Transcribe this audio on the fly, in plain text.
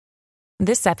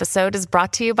This episode is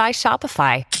brought to you by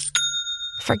Shopify.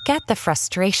 Forget the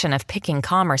frustration of picking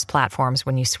commerce platforms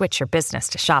when you switch your business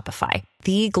to Shopify,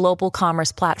 the global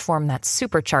commerce platform that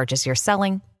supercharges your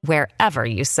selling wherever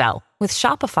you sell. With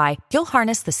Shopify, you'll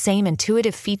harness the same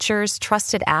intuitive features,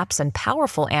 trusted apps, and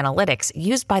powerful analytics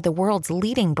used by the world's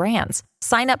leading brands.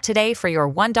 Sign up today for your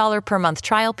 $1 per month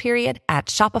trial period at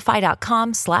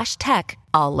shopify.com/tech,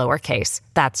 all lowercase.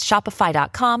 That's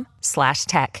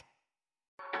shopify.com/tech.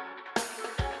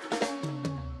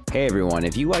 Hey everyone,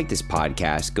 if you like this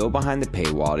podcast, go behind the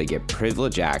paywall to get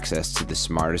privileged access to the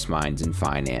smartest minds in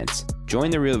finance. Join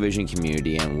the Real Vision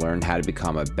community and learn how to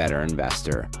become a better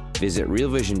investor. Visit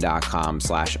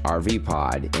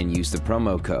realvision.com/RVPod and use the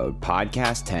promo code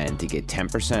podcast10 to get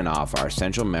 10% off our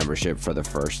essential membership for the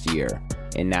first year.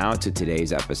 And now to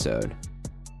today's episode.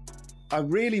 I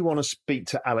really want to speak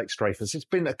to Alex Dreyfus. It's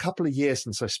been a couple of years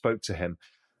since I spoke to him.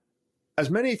 As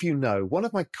many of you know, one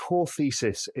of my core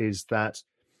theses is that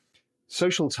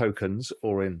social tokens,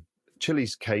 or in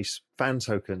Chili's case, fan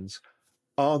tokens,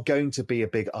 are going to be a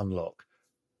big unlock.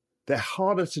 They're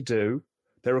harder to do.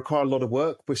 They require a lot of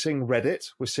work. We're seeing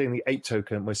Reddit, we're seeing the Ape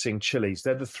token, we're seeing Chili's.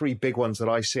 They're the three big ones that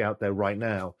I see out there right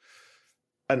now.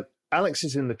 And Alex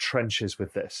is in the trenches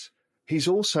with this. He's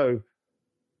also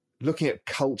looking at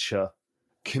culture,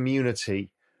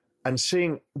 community, and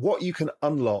seeing what you can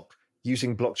unlock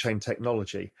using blockchain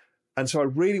technology. And so I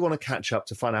really want to catch up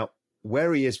to find out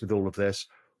where he is with all of this,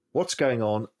 what's going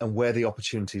on, and where the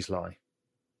opportunities lie.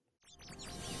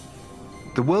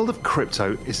 The world of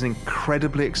crypto is an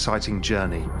incredibly exciting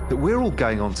journey that we're all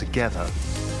going on together.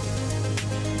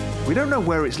 We don't know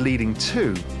where it's leading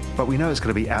to, but we know it's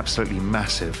going to be absolutely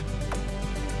massive.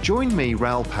 Join me,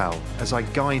 Raoul Pal, as I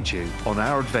guide you on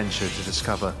our adventure to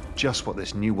discover just what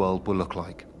this new world will look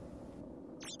like.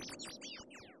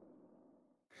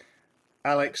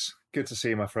 Alex, good to see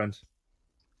you, my friend.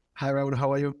 Hi, Raoul.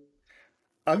 How are you?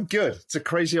 I'm good. It's a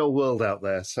crazy old world out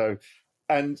there. So,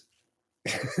 and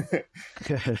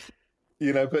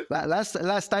you know, but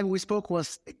last time we spoke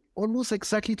was almost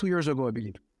exactly 2 years ago, I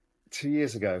believe. 2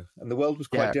 years ago, and the world was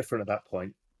quite different at that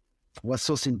point. It was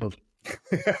so simple.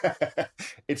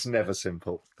 It's never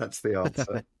simple. That's the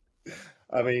answer.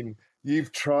 I mean,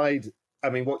 you've tried. I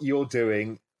mean, what you're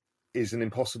doing is an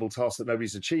impossible task that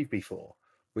nobody's achieved before,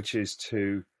 which is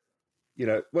to,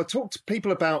 talk to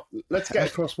people about, let's get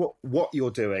across what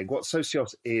you're doing, what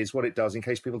Socios is, what it does, in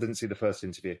case people didn't see the first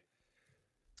interview.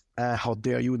 How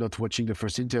dare you not watching the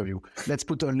first interview? Let's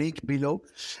put a link below.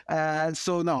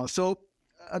 So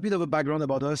a bit of a background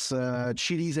about us,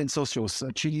 Chili's and Socios.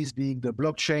 Chili's being the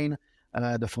blockchain,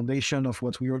 the foundation of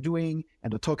what we are doing,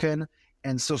 and the token,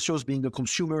 and Socios being the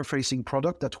consumer-facing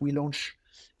product that we launched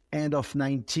end of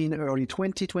 19, early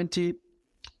 2020.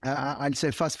 I'll say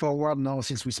fast forward now,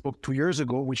 since we spoke 2 years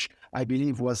ago, which I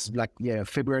believe was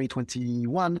February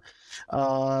 21.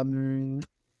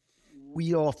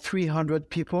 We are 300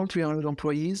 people, 300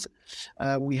 employees.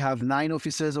 We have 9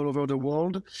 offices all over the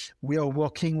world. We are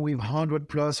working with 100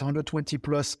 plus, 120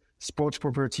 plus sports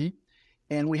property.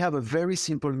 And we have a very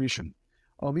simple mission.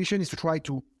 Our mission is to try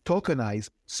to tokenize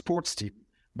sports team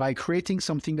by creating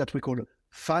something that we call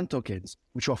fan tokens,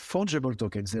 which are fungible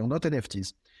tokens. They are not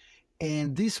NFTs.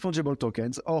 And these fungible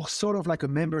tokens are sort of like a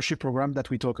membership program that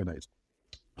we tokenize.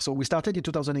 So we started in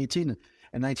 2018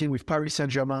 and 19 with Paris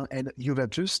Saint-Germain and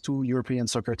Juventus, 2 European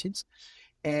soccer teams.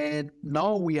 And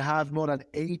now we have more than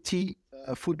 80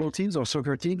 football teams or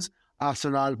soccer teams: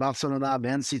 Arsenal, Barcelona,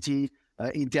 Man City,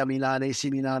 Inter Milan,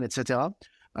 AC Milan, etc.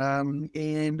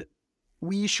 And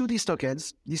we issue these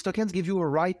tokens. These tokens give you a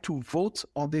right to vote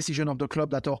on decisions of the club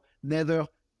that are neither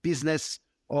business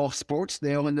or sports.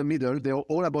 They are in the middle. They are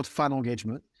all about fan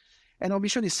engagement. And our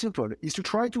mission is simple, is to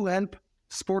try to help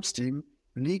sports team,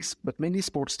 leagues, but mainly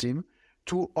sports team,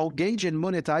 to engage and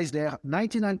monetize their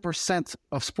 99%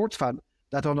 of sports fans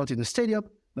that are not in the stadium,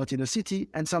 not in the city,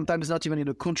 and sometimes not even in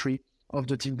the country of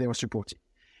the team they are supporting.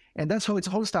 And that's how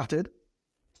it all started.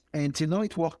 And till now,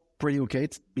 it worked pretty okay.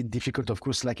 It's been difficult, of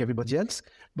course, like everybody else,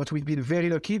 but we've been very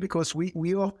lucky because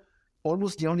we are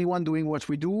almost the only one doing what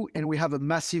we do, and we have a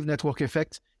massive network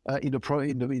effect in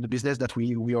the business that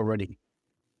we are running.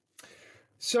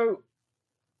 So,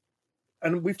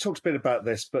 and we've talked a bit about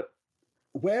this, but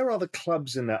where are the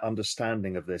clubs in their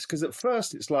understanding of this? Because at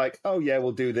first it's like, oh yeah,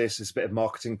 we'll do this. It's a bit of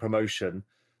marketing promotion.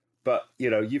 But,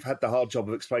 you've had the hard job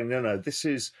of explaining, no, this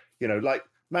is, like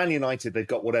Man United, they've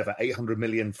got 800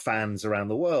 million fans around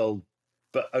the world,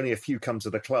 but only a few come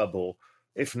to the club, or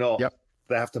if not,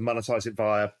 they have to monetize it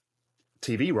via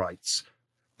TV rights.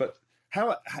 But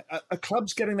how are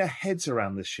clubs getting their heads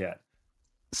around this yet?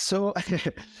 So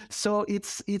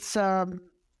it's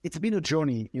it's been a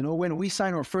journey. When we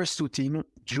signed our first two teams,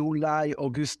 July,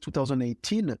 August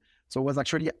 2018, so it was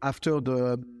actually after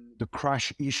the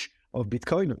crash-ish of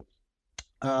Bitcoin,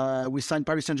 we signed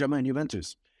Paris Saint-Germain and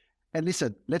Juventus. And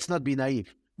listen, let's not be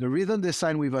naive. The reason they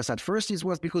signed with us at first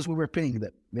was because we were paying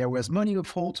them. There was money up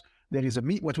front. There is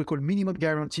what we call minimum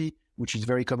guarantee, which is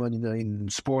very common in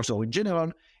sports or in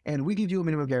general. And we give you a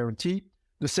minimum guarantee.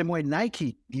 The same way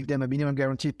Nike give them a minimum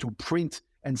guarantee to print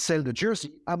and sell the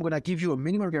jersey, I'm going to give you a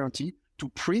minimum guarantee to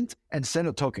print and sell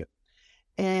a token.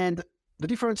 And the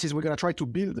difference is we're going to try to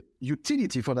build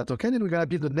utility for that token, and we're going to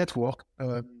build a network,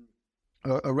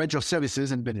 a range of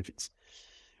services and benefits.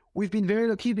 We've been very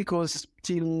lucky because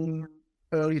till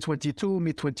early 22,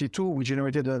 mid-22, we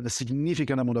generated a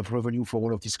significant amount of revenue for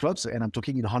all of these clubs, and I'm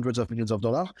talking in hundreds of millions of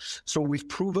dollars. So we've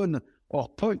proven our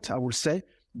point, I will say,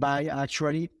 by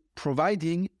actually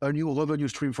providing a new revenue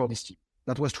stream for this team.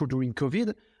 That was true during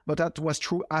COVID, but that was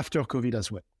true after COVID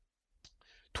as well.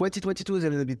 2022 is a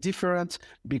little bit different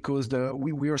because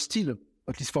we are still,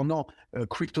 at least for now,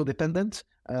 crypto dependent.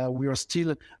 We are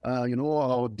still,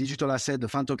 our digital asset, the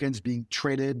fan tokens being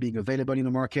traded, being available in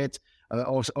the market,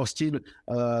 are still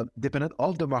dependent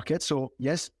of the market. So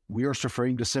yes, we are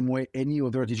suffering the same way any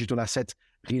other digital asset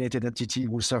related entity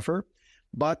will suffer.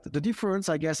 But the difference,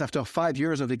 I guess, after 5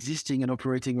 years of existing and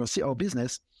operating our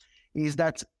business is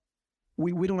that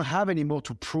we don't have anymore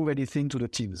to prove anything to the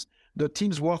teams. The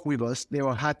teams work with us. They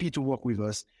are happy to work with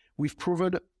us. We've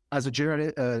proven as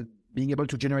a being able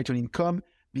to generate an income,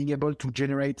 being able to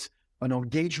generate an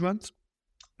engagement,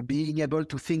 being able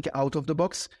to think out of the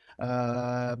box.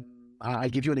 I'll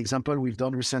give you an example we've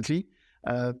done recently.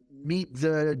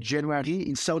 Mid-January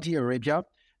in Saudi Arabia,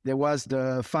 there was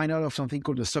the final of something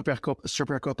called the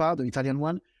Supercoppa, the Italian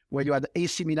one, where you had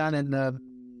AC Milan and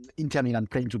Inter Milan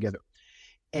playing together.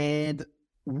 And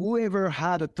whoever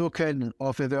had a token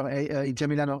of either Inter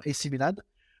Milan or AC Milan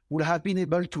would have been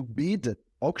able to bid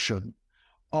auction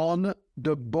on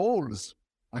the goals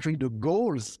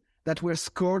that were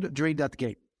scored during that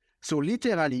game. So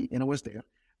literally, and I was there,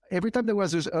 every time there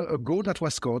was a goal that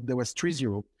was scored, there was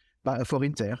 3-0 for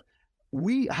Inter,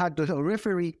 we had the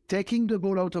referee taking the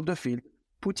ball out of the field,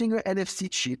 putting an NFC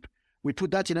chip. We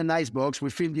put that in a nice box. We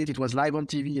filmed it. It was live on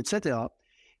TV, etc.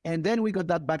 And then we got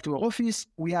that back to our office.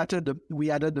 We added the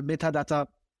metadata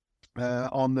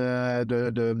on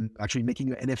the actually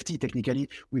making an NFT technically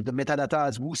with the metadata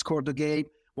as who scored the game,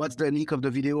 what's the link of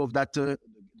the video of that the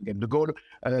goal,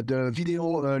 the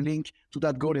video link to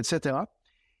that goal, etc.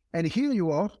 And here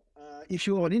you are. If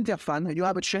you are an Inter fan, you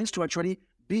have a chance to actually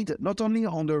bid not only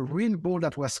on the real ball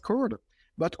that was scored,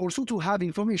 but also to have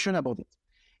information about it.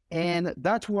 And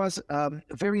that was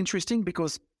very interesting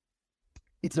because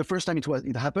it's the first time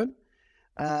it happened.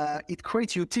 It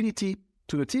creates utility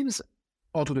to the teams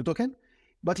or to the token,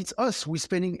 but it's us who is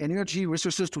spending energy,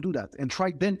 resources to do that and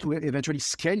try then to eventually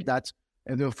scale that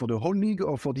either for the whole league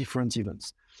or for different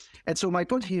events. And so my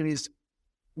point here is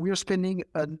we are spending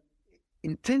an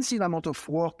intensive amount of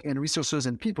work and resources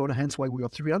and people, hence why we are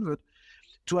 300,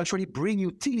 to actually bring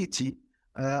utility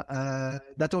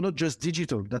that are not just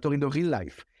digital, that are in the real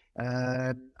life.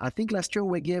 I think last year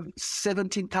we gave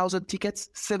 17,000 tickets,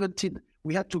 17.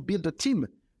 We had to build a team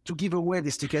to give away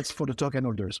these tickets for the token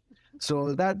holders.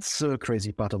 So that's a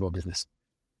crazy part of our business.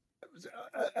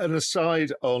 An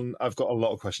aside on, I've got a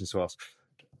lot of questions to ask.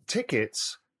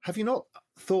 Tickets, have you not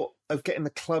thought of getting the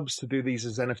clubs to do these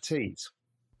as NFTs?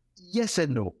 Yes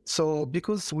and no. So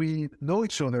because we know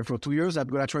each other for 2 years, I'm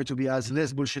going to try to be as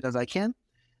less bullshit as I can.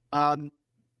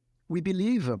 We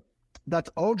believe that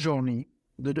our journey,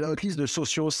 at least the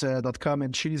Socios.com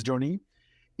and Chili's journey,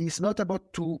 is not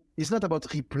about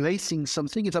replacing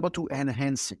something, it's about to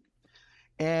enhancing.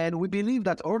 And we believe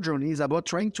that our journey is about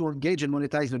trying to engage and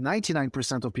monetize the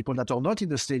 99% of people that are not in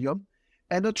the stadium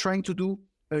and not trying to do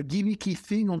a gimmicky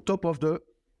thing on top of the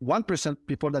 1%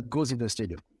 people that goes in the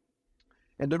stadium.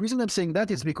 And the reason I'm saying that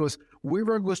is because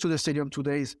whoever goes to the stadium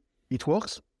today, it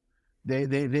works. They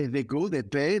go, they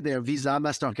pay their Visa,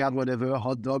 MasterCard, whatever,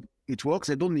 hot dog, it works.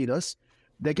 They don't need us.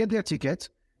 They get their ticket.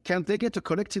 Can they get a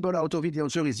collectible out of it? The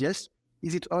answer is yes.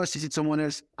 Is it us? Is it someone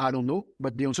else? I don't know.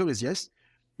 But the answer is yes.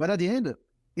 But at the end,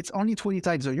 it's only 20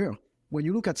 times a year. When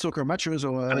you look at soccer matches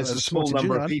or... And it's a small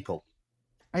number of people.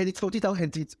 And it's 40,000,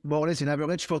 and it's more or less in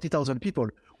average 40,000 people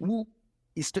who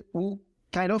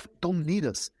kind of don't need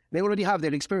us. They already have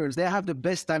their experience. They have the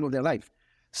best time of their life.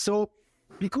 So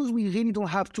because we really don't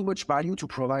have too much value to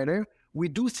provide there, we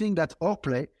do think that our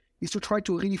play is to try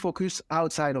to really focus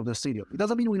outside of the stadium. It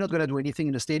doesn't mean we're not going to do anything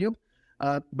in the stadium,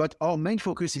 but our main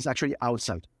focus is actually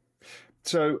outside.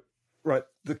 So, right,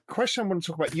 the question I want to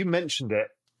talk about, you mentioned it,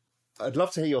 I'd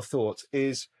love to hear your thoughts,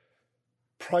 is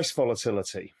price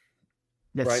volatility.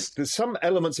 Yes. Right. There's some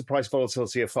elements of price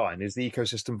volatility are fine. Is the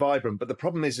ecosystem vibrant? But the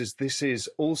problem is this is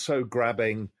also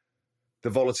grabbing the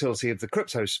volatility of the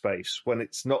crypto space when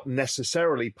it's not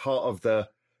necessarily part of the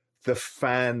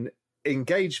fan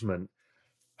engagement.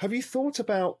 Have you thought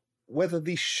about whether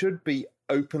these should be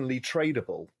openly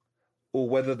tradable or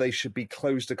whether they should be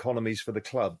closed economies for the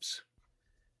clubs?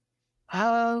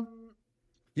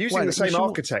 Using the same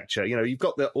architecture, you've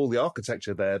got all the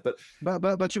architecture there,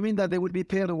 but you mean that they would be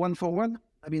paired 1-for-1?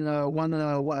 I mean,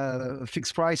 one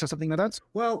fixed price or something like that?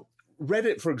 Well,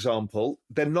 Reddit, for example,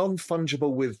 they're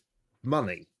non-fungible with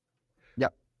money. Yeah.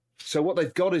 So what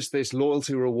they've got is this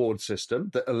loyalty reward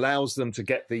system that allows them to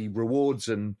get the rewards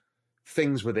and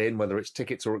things within, whether it's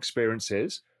tickets or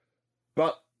experiences,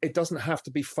 but it doesn't have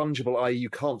to be fungible, i.e. you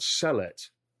can't sell it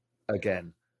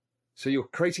again. So you're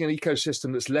creating an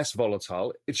ecosystem that's less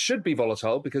volatile. It should be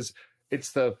volatile because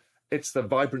it's the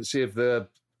vibrancy of the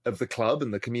club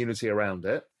and the community around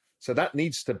it. So that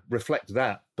needs to reflect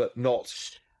that, but not.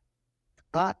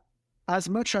 As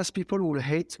much as people will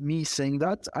hate me saying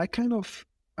that, I'm kind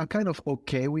of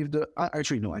okay with the.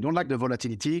 Actually, no, I don't like the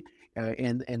volatility,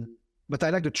 but I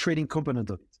like the trading component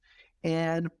of it.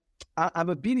 And I'm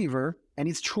a believer, and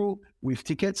it's true with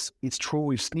tickets, it's true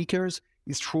with sneakers,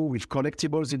 it's true with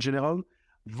collectibles in general.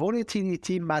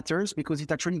 Volatility matters because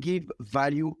it actually gives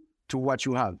value to what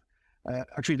you have.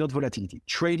 Actually, not volatility,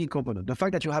 trading component. The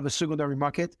fact that you have a secondary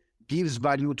market gives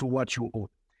value to what you own.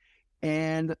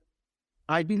 And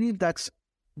I believe that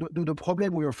the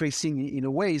problem we are facing in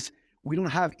a way is we don't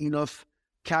have enough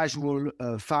casual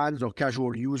fans or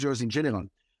casual users in general.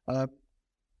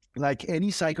 Like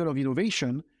any cycle of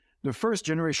innovation, the first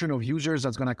generation of users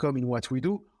that's going to come in what we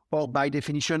do are by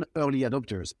definition early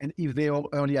adopters. And if they are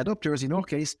early adopters, in our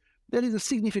case, there is a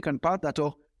significant part that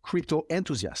are crypto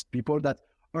enthusiasts, people that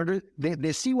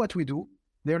they see what we do,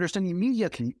 they understand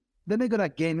immediately, they're not going to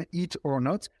gain it or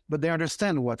not, but they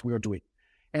understand what we're doing.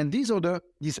 And these early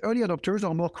adopters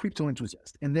are more crypto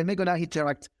enthusiasts, and they're going to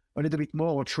interact a little bit more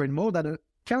or trade more than a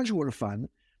casual fan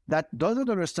that doesn't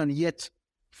understand yet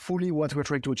fully what we're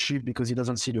trying to achieve because he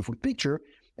doesn't see the full picture,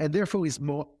 and therefore it's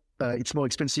more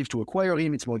expensive to acquire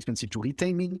him, it's more expensive to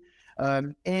retain him,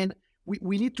 and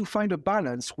we need to find a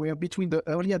balance where between the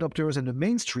early adopters and the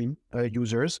mainstream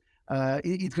users,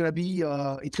 it's gonna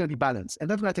be balanced, and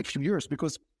that's gonna take a few years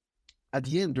because at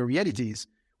the end the reality is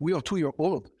we are 2 years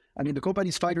old. I mean, the company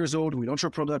is 5 years old. We launched our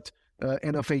product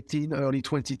end of 18, early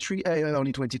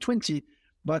 2020,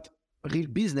 but real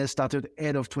business started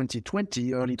end of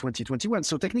 2020, early 2021.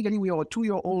 So technically, we are a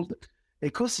 2-year-old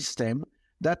ecosystem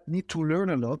that need to learn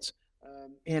a lot,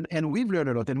 and we've learned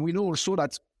a lot. And we know also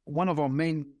that one of our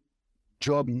main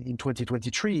job in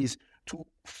 2023 is to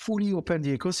fully open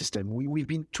the ecosystem. We've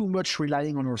been too much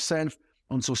relying on ourselves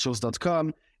on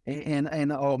socials.com,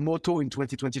 and our motto in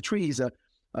 2023 is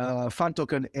fan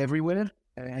token everywhere,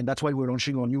 and that's why we're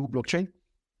launching our new blockchain.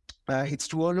 It's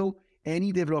to allow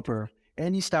any developer,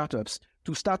 any startups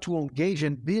to start to engage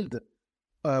and build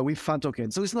with fan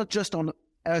tokens. So it's not just on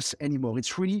us anymore.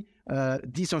 It's really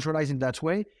decentralized in that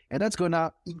way, and that's going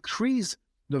to increase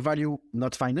the value,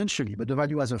 not financially, but the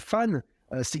value as a fan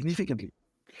significantly.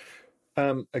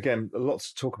 Again,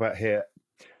 lots to talk about here.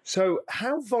 So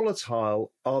how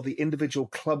volatile are the individual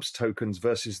clubs tokens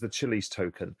versus the Chiliz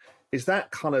token? Is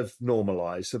that kind of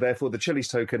normalized? So therefore the Chiliz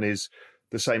token is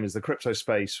the same as the crypto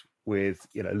space with,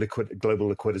 global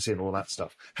liquidity and all that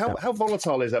stuff. How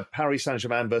volatile is a Paris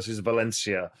Saint-Germain versus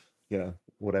Valencia,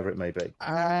 whatever it may be?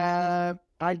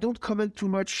 I don't comment too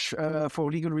much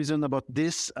for legal reason about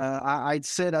this. I'd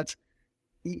say that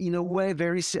in a way,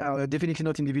 definitely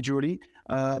not individually.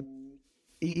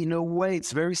 In a way,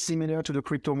 it's very similar to the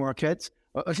crypto market,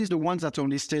 at least the ones that are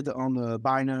listed on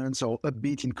Binance or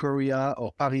Upbit in Korea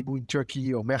or Paribu in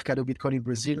Turkey or Mercado Bitcoin in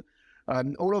Brazil.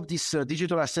 All of these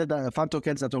digital asset fan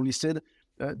tokens that are listed,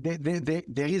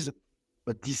 there is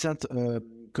a decent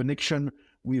connection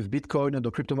with Bitcoin and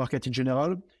the crypto market in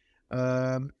general,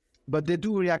 but they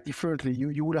do react differently.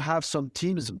 You will have some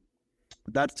teams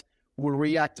that will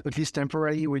react at least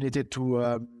temporarily related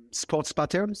to sports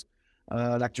patterns.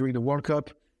 Like during the World Cup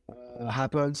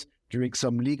happens, during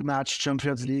some league match,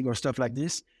 Champions League or stuff like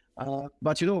this.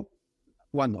 But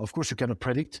one, of course, you cannot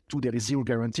predict. Two, there is zero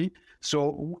guarantee.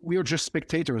 So we are just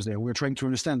spectators there. We're trying to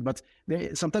understand. But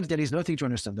sometimes there is nothing to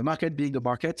understand. The market being the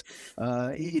market,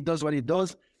 it does what it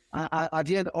does. At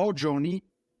the end, our journey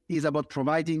is about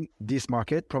providing this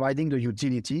market, providing the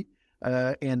utility,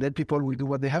 and then people will do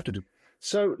what they have to do.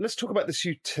 So let's talk about this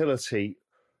utility.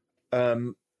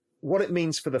 What it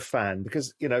means for the fan,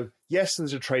 because, yes,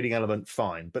 there's a trading element,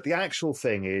 fine. But the actual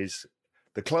thing is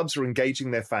The clubs are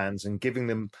engaging their fans and giving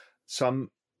them some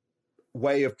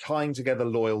way of tying together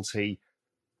loyalty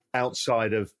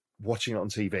outside of watching it on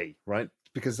TV, right?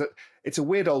 Because it's a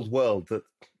weird old world that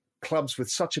clubs with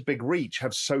such a big reach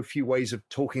have so few ways of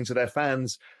talking to their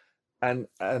fans and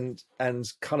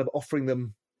kind of offering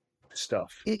them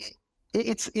stuff.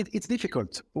 It's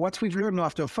difficult. What we've learned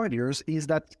after 5 years is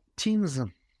that teams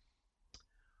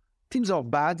are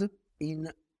bad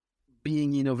in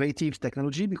being innovative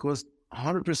technology because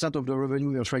 100% of the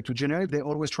revenue they're trying to generate, they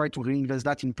always try to reinvest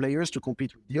that in players to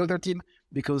compete with the other team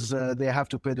because they have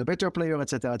to pay the better player,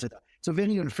 etc., etc. It's a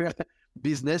very unfair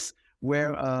business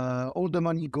where all the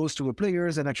money goes to the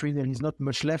players and actually there is not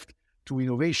much left to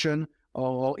innovation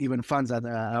or even fans, that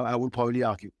I will probably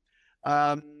argue.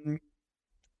 For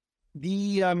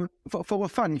a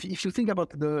fan, if you think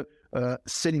about the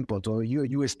selling point or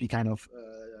USP kind of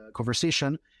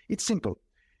conversation, it's simple.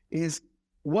 Is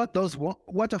what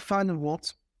a fan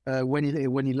wants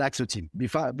when he likes a team,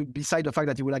 beside the fact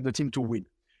that he would like the team to win.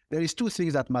 There is two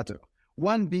things that matter.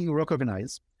 One being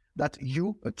recognized that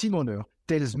you, a team owner,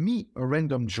 tells me, a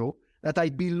random Joe, that I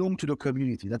belong to the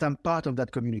community, that I'm part of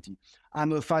that community.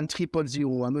 I'm a fan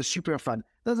 3.0, I'm a super fan.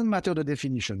 Doesn't matter the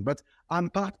definition, but I'm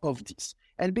part of this.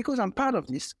 And because I'm part of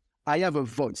this, I have a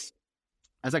voice.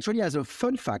 As a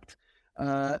fun fact,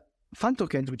 fan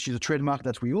tokens, which is a trademark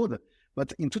that we own,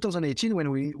 but in 2018, when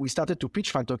we started to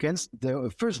pitch fan tokens,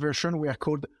 the first version were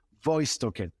called voice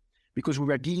token because we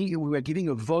were giving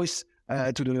a voice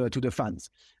to the fans.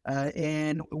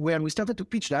 And when we started to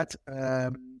pitch that,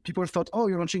 people thought, oh,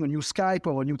 you're launching a new Skype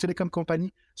or a new telecom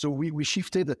company. So we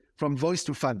shifted from voice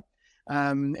to fan,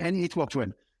 and it worked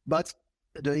well. But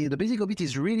the basic of it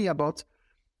is really about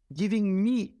giving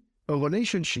me a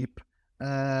relationship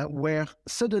where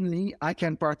suddenly I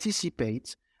can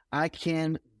participate, I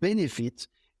can benefit,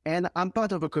 and I'm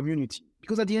part of a community.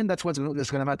 Because at the end, that's going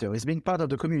to matter, is being part of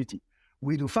the community.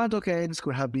 We do fan tokens,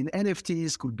 could have been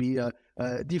NFTs, could be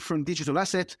different digital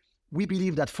assets. We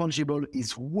believe that fungible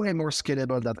is way more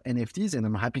scalable than NFTs, and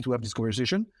I'm happy to have this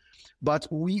conversation. But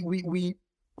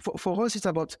for us, it's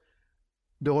about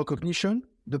the recognition,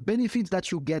 the benefits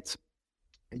that you get.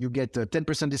 You get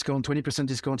 10% discount, 20%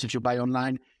 discount if you buy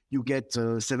online. You get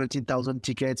 17,000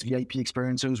 tickets, VIP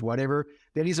experiences, whatever.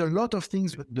 There is a lot of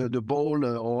things, the ball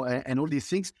and all these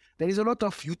things. There is a lot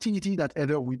of utility that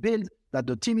either we build, that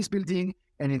the team is building,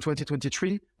 and in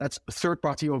 2023, that's third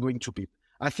party are going to build.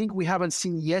 I think we haven't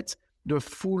seen yet the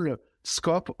full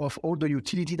scope of all the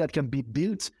utility that can be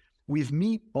built with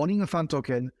me owning a fan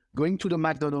token, going to the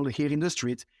McDonald's here in the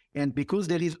street, and because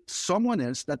there is someone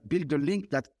else that built the link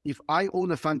that if I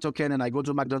own a fan token and I go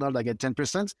to McDonald's, I get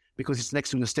 10% because it's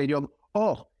next to the stadium,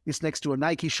 or it's next to a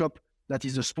Nike shop that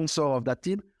is a sponsor of that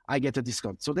team, I get a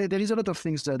discount. So there is a lot of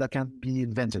things that can be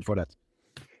invented for that.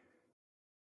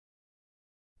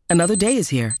 Another day is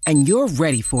here, and you're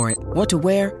ready for it. What to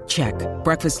wear? Check.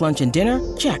 Breakfast, lunch, and dinner?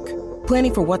 Check.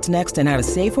 Planning for what's next and how to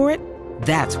save for it?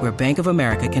 That's where Bank of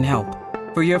America can help.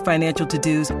 For your financial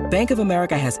to-dos, Bank of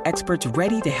America has experts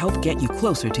ready to help get you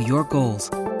closer to your goals.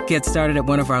 Get started at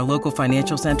one of our local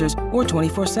financial centers or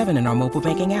 24/7 in our mobile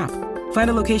banking app. Find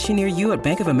a location near you at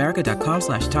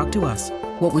bankofamerica.com/talktous.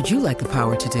 What would you like the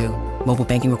power to do? Mobile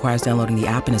banking requires downloading the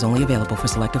app and is only available for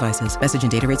select devices. Message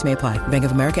and data rates may apply. Bank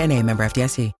of America NA, member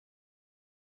FDIC.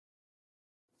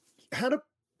 How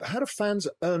do fans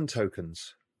earn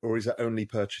tokens, or is it only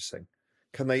purchasing?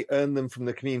 Can they earn them from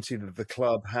the community that the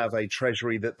club have a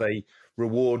treasury that they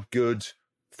reward good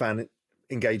fan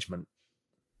engagement?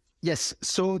 Yes.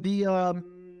 So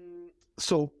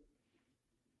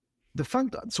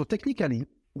technically,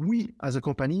 we as a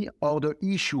company are the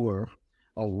issuer,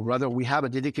 or rather, we have a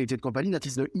dedicated company that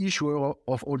is the issuer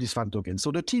of all these fan tokens.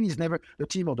 So the team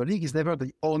or the league is never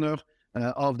the owner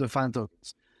of the fan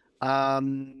tokens. I'll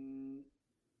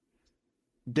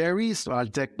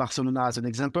take Barcelona as an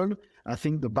example. I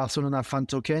think the Barcelona fan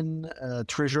token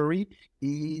treasury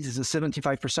is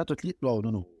 75% at least.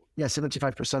 No. Yeah,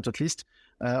 75% at least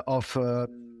of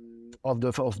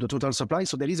the total supply.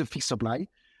 So there is a fixed supply.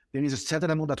 There is a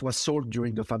certain amount that was sold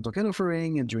during the fan token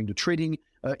offering and during the trading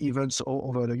events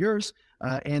over the years,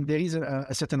 and there is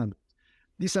a certain amount.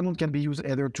 This amount can be used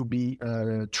either to be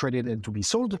traded and to be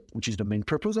sold, which is the main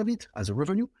purpose of it as a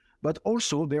revenue, but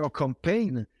also there are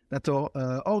campaigns that are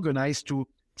organized to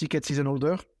ticket season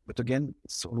holder, but again,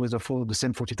 it's always the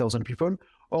same 40,000 people,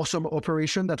 or some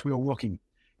operation that we are working.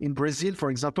 In Brazil,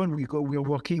 for example,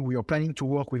 we are planning to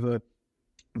work with a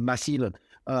massive,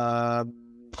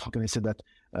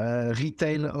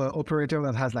 retail operator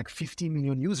that has like 50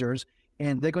 million users,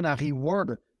 and they're going to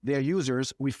reward their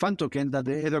users with fan tokens that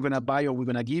they're either going to buy or we're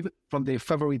going to give from their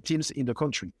favorite teams in the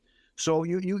country. So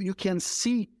you can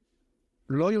see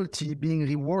loyalty being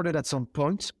rewarded at some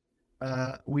point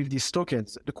with these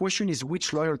tokens. The question is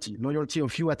which loyalty? Loyalty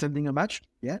of you attending a match?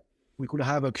 Yeah. We could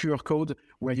have a QR code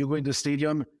where you go in the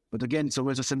stadium, but again, it's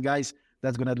always the same guys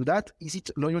that's going to do that. Is it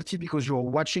loyalty because you're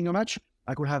watching a match?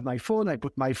 I could have my phone, I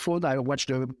put my phone, I watch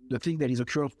the thing, there is a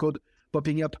QR code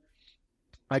popping up.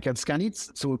 I can scan it.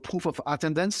 So proof of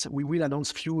attendance, we will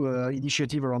announce few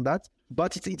initiatives around that.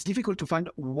 But it's difficult to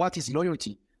find what is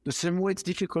loyalty. The same way it's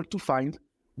difficult to find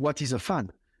what is a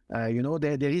fan.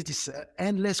 There is this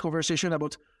endless conversation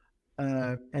about,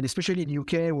 and especially in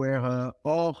UK, where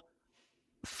our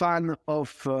fan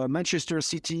of Manchester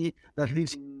City that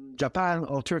lives in Japan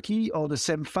or Turkey are the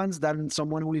same fans than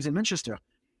someone who lives in Manchester.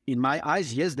 In my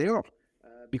eyes, yes, they are,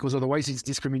 because otherwise it's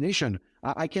discrimination.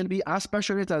 I can be as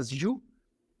passionate as you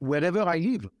wherever I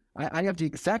live. I have the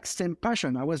exact same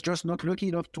passion. I was just not lucky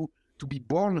enough to be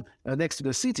born next to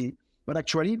the city. But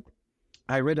actually,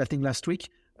 I read, I think last week,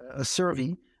 a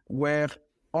survey where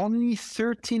only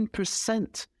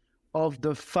 13% of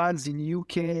the fans in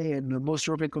UK and most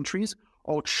European countries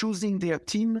are choosing their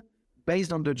team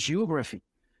based on the geography.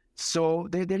 So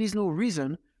there is no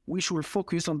reason we should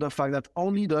focus on the fact that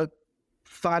only the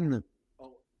fan,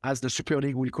 as the Super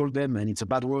League will call them, and it's a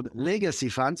bad word, legacy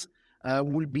fans,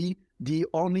 will be the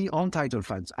only untitled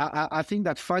fans. I think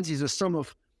that fans is a sum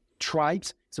of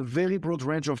tribes. It's a very broad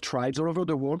range of tribes all over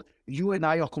the world. You and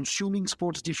I are consuming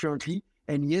sports differently,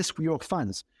 and yes, we are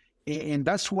fans. And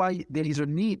that's why there is a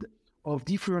need of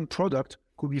different products,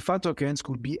 could be fan tokens,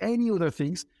 could be any other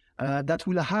things, that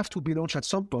will have to be launched at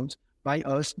some point by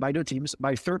us, by the teams,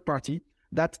 by third party,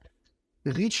 that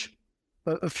reach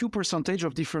a few percentage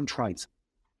of different tribes.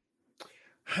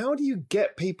 How do you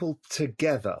get people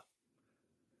together?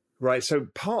 Right, so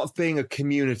part of being a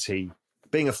community,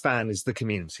 being a fan is the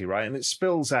community, right? And it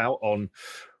spills out on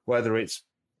whether it's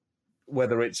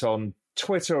on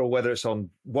Twitter or whether it's on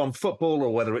OneFootball or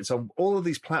whether it's on all of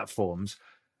these platforms.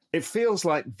 It feels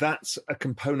like that's a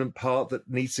component part that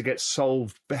needs to get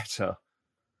solved better.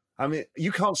 I mean,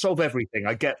 you can't solve everything.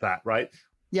 I get that, right?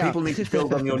 Yeah. People need to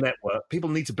build on your network. People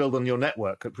need to build on your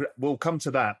network. We'll come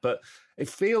to that. But it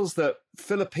feels that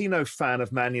Filipino fan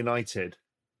of Man United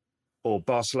or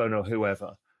Barcelona or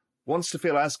whoever wants to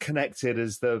feel as connected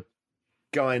as the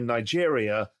guy in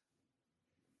Nigeria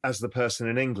as the person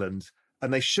in England.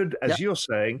 And they should, as you're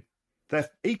saying, they're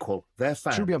equal. They're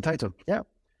fans. Should be entitled. Yeah.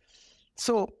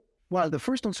 So, well, the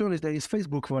first answer is there is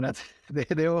Facebook for that.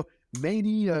 There are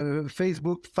many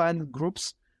Facebook fan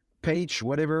groups, page,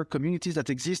 whatever, communities that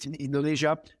exist in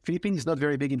Indonesia. Philippines is not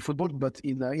very big in football, but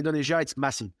in Indonesia, it's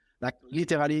massive. Like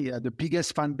literally the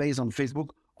biggest fan base on Facebook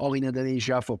or in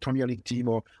Indonesia for Premier League team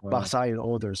or Barca and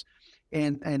others.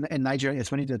 And Nigeria, it's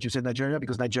funny that you said Nigeria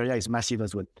because Nigeria is massive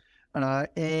as well.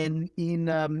 And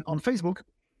on Facebook,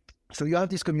 so you have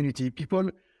this community, people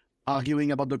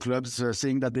arguing about the clubs,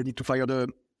 saying that they need to fire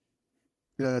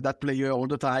that player all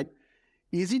the time.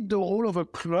 Is it the role of a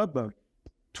club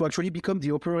to actually become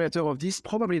the operator of this?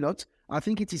 Probably not. I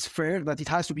think it is fair that it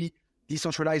has to be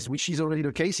decentralized, which is already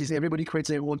the case, is everybody creates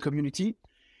their own community.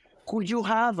 Could you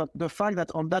have the fact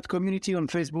that on that community on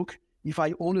Facebook, if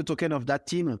I own a token of that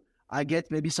team, I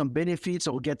get maybe some benefits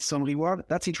or get some reward?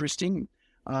 That's interesting.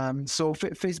 So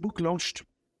Facebook launched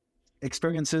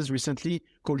experiences recently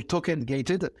called Token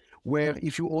Gated, where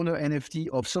if you own an NFT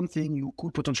of something, you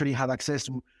could potentially have access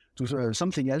to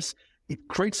something else. It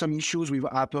creates some issues with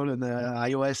Apple and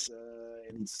iOS,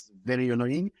 and it's very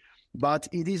annoying. But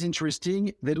it is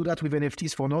interesting. They do that with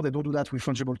NFTs for now. They don't do that with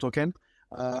fungible token.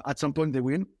 At some point, they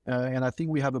will. And I think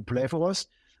we have a play for us.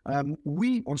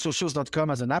 We, on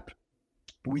socials.com as an app,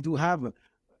 we do have,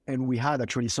 and we had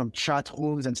actually some chat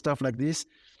rooms and stuff like this.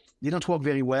 They don't work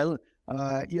very well.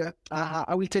 I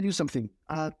will tell you something.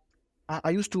 I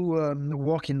used to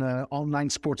work in online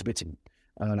sports betting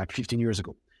like 15 years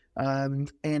ago.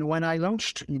 And when I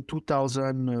launched in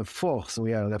 2004, so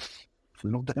a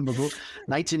long time ago,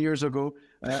 19 years ago,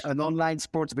 an online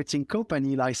sports betting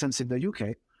company licensed in the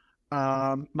UK,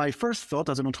 my first thought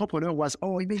as an entrepreneur was,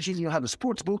 imagine you have a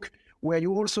sports book where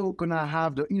you're also going to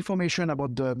have the information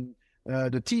about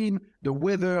the team, the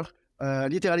weather,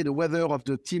 literally the weather of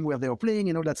the team where they are playing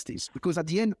and all that stuff. Because at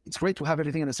the end, it's great to have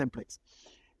everything in the same place.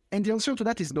 And the answer to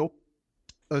that is no.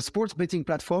 A sports betting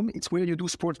platform, it's where you do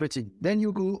sports betting. Then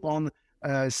you go on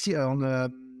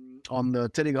the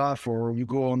Telegraph, or you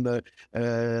go on the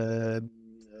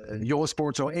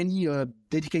Eurosports or any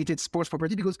dedicated sports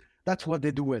property, because that's what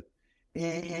they do well.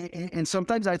 And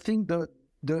sometimes I think the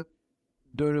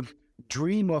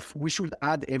dream of we should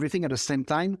add everything at the same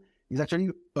time is actually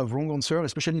a wrong answer,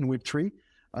 especially in Web3.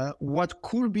 What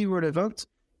could be relevant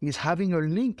is having a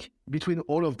link between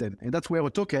all of them. And that's where a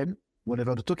token,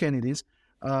 whatever the token it is,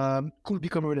 could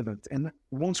become relevant. And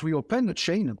once we open the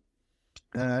chain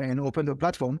and open the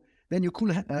platform, then you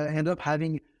could end up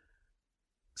having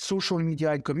social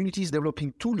media and communities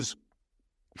developing tools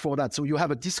for that. So you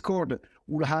have a Discord,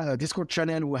 we'll have a Discord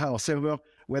channel, we'll have a server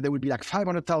where there will be like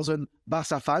 500,000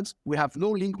 Barca fans. We have no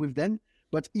link with them,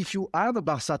 but if you have a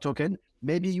Barca token,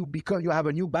 maybe you have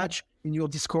a new badge in your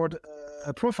Discord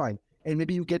profile, and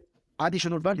maybe you get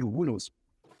additional value. Who knows?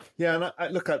 Yeah, and I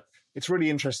look at it's really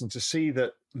interesting to see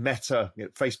that Meta,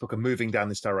 Facebook, are moving down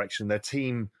this direction. Their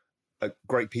team are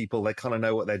great people. They kind of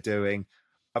know what they're doing.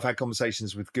 I've had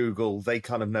conversations with Google. They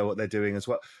kind of know what they're doing as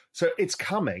well. So it's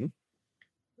coming,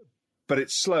 but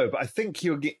it's slow. But I think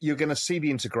you're going to see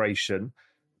the integration.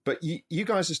 But you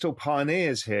guys are still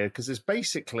pioneers here, because there's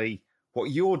basically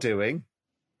what you're doing,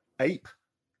 Ape,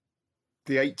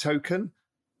 the Ape token,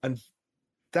 and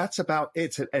that's about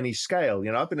it at any scale.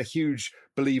 I've been a huge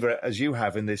believer, as you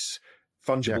have, in this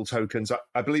fungible tokens.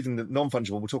 I believe in the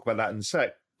non-fungible. We'll talk about that in a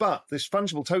sec. But this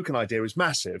fungible token idea is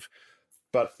massive.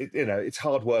 But it's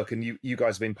hard work, and you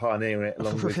guys have been pioneering it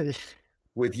along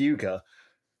with Yuga.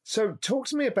 So talk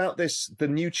to me about the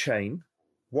new chain.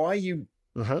 Why you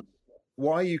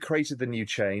created the new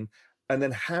chain, and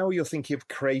then how you're thinking of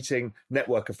creating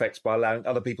network effects by allowing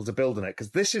other people to build on it.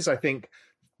 Because this is, I think,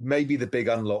 maybe the big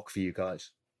unlock for you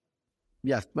guys.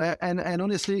 Yes, and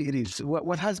honestly, it is.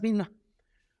 What has been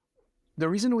the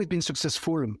reason we've been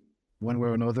successful one way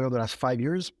or another the last 5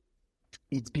 years,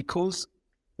 it's because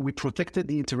we protected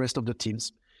the interest of the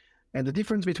teams. And the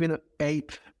difference between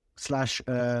Ape /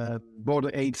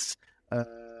 Bored Apes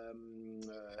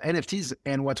NFTs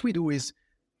and what we do is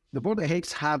the Bored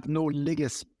Apes have no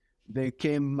legacy. They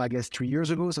came, I guess, 3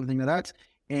 years ago, something like that,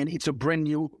 and it's a brand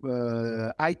new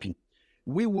IP.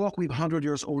 We work with 100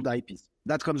 years old IPs.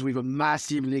 That comes with a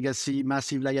massive legacy,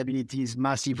 massive liabilities,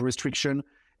 massive restriction,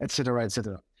 etc.,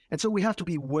 etc. And so we have to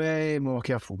be way more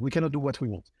careful. We cannot do what we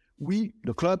want. We,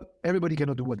 the club, everybody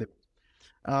cannot do what they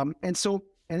want. And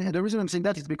the reason I'm saying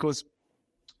that is because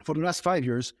for the last 5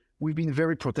 years, we've been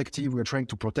very protective. We're trying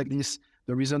to protect this.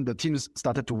 The reason the teams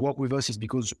started to work with us is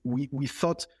because we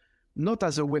thought, not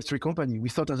as a Web3 company, we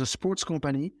thought as a sports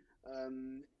company,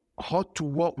 how to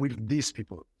work with these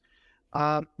people.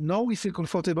 Now we feel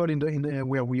comfortable in the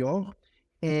where we are,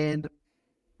 and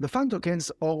the fan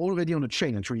tokens are already on the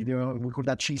chain. Actually, we call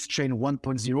that Cheese Chain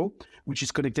 1.0, which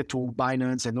is connected to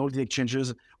Binance and all the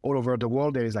exchanges all over the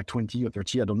world. There is like 20 or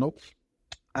 30, I don't know.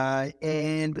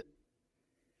 And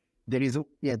there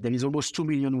is almost 2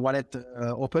 million wallet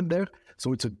open there.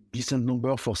 So it's a decent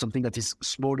number for something that is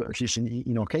small, at least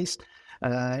in our case.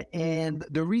 And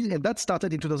that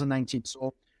started in 2019.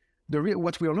 So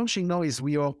what we are launching now is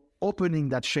we are opening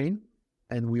that chain,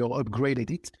 and we are upgraded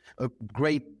it.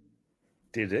 Upgrade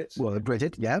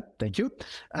it. Yeah, thank you.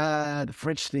 The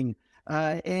French thing.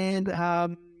 And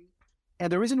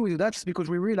the reason we do that is because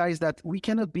we realize that we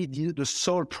cannot be the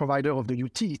sole provider of the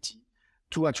utility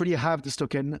to actually have this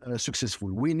token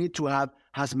successful. We need to have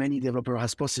as many developers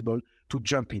as possible to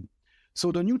jump in.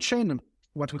 So the new chain,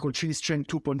 what we call Cheese Chain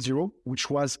 2.0, which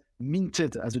was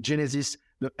minted as a Genesis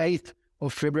the 8th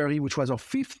of February, which was our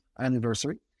 5th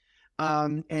anniversary.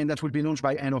 And that will be launched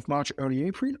by end of March, early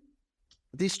April.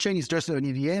 This chain is just an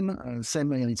EVM,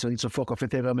 it's a fork of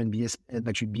Ethereum and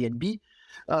actually BNB.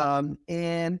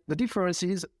 And the difference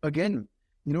is, again,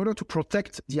 in order to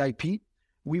protect the IP,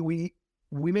 we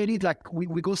made it like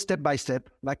we go step by step,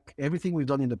 like everything we've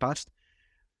done in the past.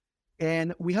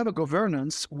 And we have a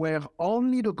governance where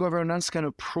only the governance can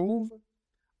approve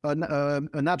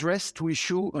an address to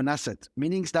issue an asset,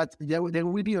 meaning that there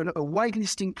will be a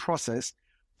whitelisting process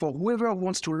for whoever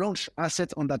wants to launch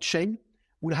asset on that chain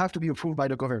will have to be approved by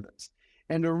the governance.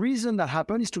 And the reason that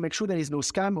happens is to make sure there is no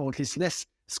scam, or at least less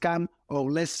scam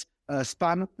or less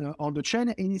spam on the chain.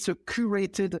 And it's a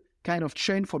curated kind of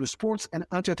chain for the sports and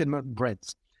entertainment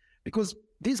brands. Because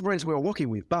these brands we're working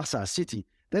with, Barca, City,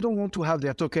 they don't want to have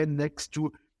their token next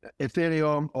to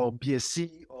Ethereum or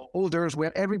BSC or others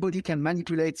where everybody can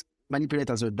manipulate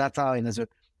as a data and as a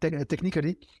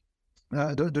technically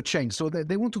the chain. So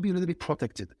they want to be a little bit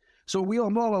protected. So we are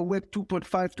more a Web 2.5,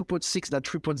 2.6 than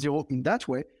 3.0 in that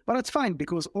way, but that's fine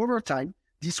because over time,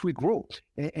 this will grow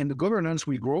and the governance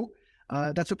will grow.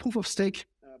 That's a proof of stake,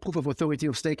 proof of authority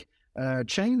of stake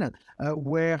chain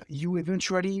where you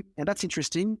eventually, and that's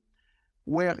interesting,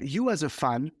 where you as a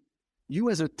fan, you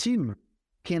as a team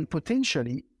can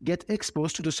potentially get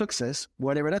exposed to the success,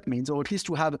 whatever that means, or at least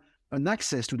to have an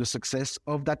access to the success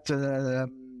of that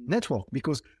network,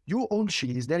 because you own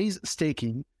Cheese, there is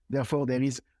staking, therefore there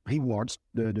is rewards.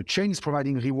 The chain is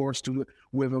providing rewards to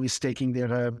whoever is staking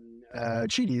their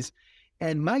Chili's.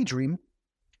 And my dream,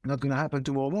 not going to happen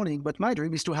tomorrow morning, but my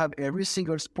dream is to have every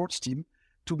single sports team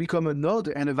to become a node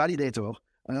and a validator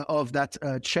of that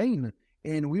chain.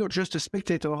 And we are just a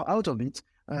spectator out of it.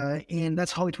 And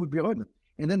that's how it would be run.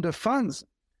 And then the fans,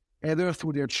 either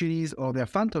through their Chili's or their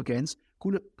fan tokens,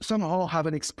 could somehow have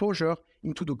an exposure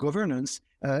into the governance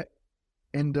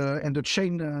and the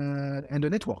chain and the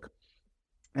network.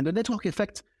 And the network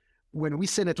effect, when we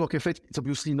say network effect, it's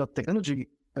obviously not technology.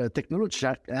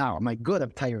 Oh my God,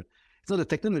 I'm tired. It's not a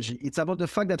technology. It's about the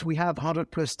fact that we have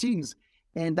 100 plus teams,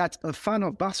 and that a fan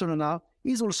of Barcelona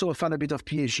is also a fan a bit of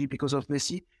PSG because of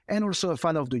Messi, and also a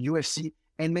fan of the UFC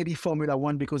and maybe Formula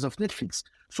One because of Netflix.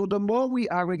 So the more we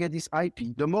aggregate this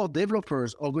IP, the more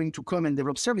developers are going to come and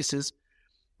develop services.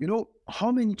 You know,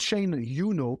 how many chains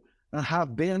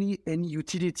have barely any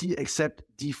utility except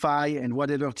DeFi and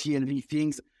whatever TLV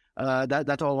things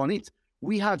that are on it.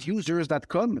 We have users that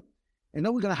come, and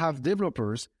now we're going to have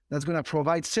developers that's going to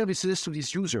provide services to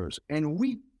these users. And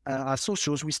we, as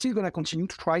socials, we're still going to continue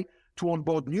to try to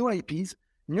onboard new IPs,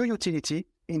 new utility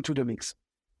into the mix.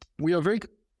 We are very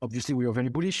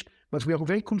bullish, but we are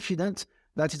very confident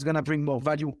that it's going to bring more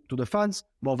value to the fans,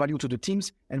 more value to the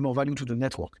teams, and more value to the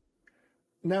network.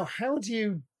 Now, how do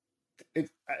you...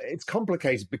 It's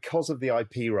complicated because of the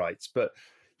IP rights, but,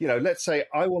 you know, let's say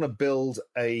I want to build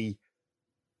a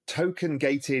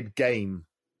token-gated game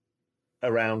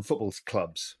around football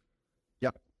clubs. Yeah.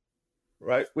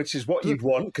 Right? Which is what you'd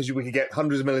want, because we could get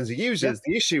hundreds of millions of users.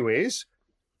 Yeah. The issue is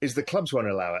the clubs won't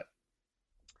allow it.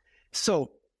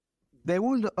 So they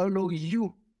will allow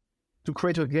you to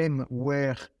create a game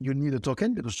where you need a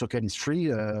token, because token is free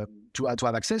to have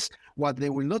access. What they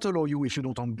will not allow you if you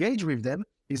don't engage with them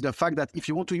is the fact that if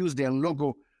you want to use their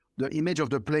logo, the image of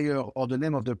the player or the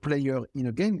name of the player in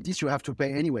a game, this you have to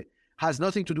pay anyway. Has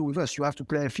nothing to do with us. You have to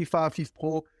play FIFA, FIFA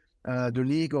Pro, the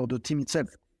league or the team itself.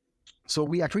 So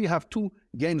we actually have 2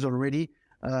 games already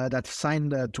that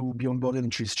signed to be onboarded in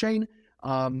Chili's chain,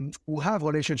 who have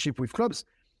relationship with clubs.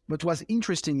 But what's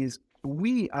interesting is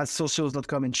we as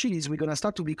Socios.com and Chili's, we're going to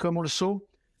start to become also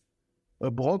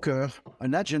a broker,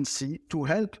 an agency to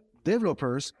help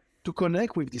developers to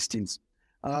connect with these teams.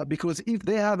 Because if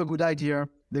they have a good idea,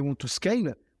 they want to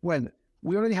scale, well,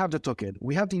 we already have the token,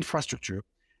 we have the infrastructure,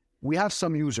 we have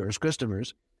some users,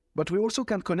 customers, but we also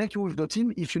can connect you with the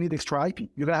team if you need extra IP.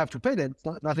 You're going to have to pay them,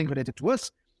 it's nothing related to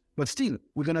us, but still,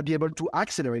 we're going to be able to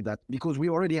accelerate that because we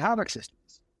already have access to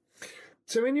this.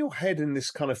 So in your head, in this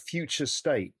kind of future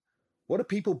state, what are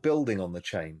people building on the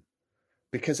chain?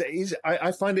 Because it is,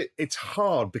 I find it's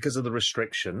hard because of the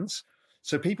restrictions.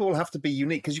 So people will have to be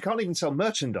unique, because you can't even sell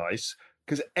merchandise,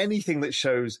 because anything that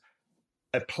shows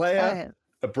a player,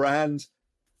 a brand,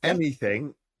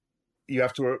 anything, you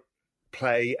have to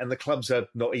play, and the clubs are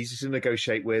not easy to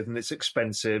negotiate with, and it's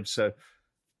expensive. So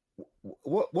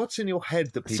what's in your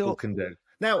head that people can do?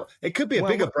 Now, it could be a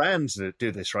bigger brand that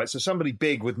do this, right? So somebody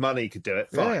big with money could do it,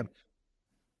 fine. Yeah.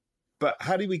 But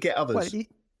how do we get others? Well,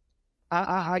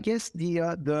 I guess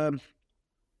the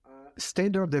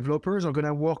standard developers are going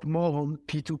to work more on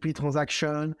P2P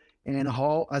transaction and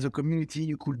how, as a community,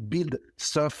 you could build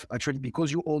stuff actually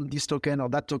because you own this token or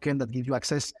that token that gives you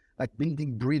access, like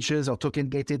building bridges or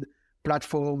token-gated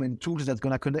platform and tools that's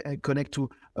going to connect to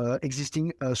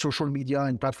existing social media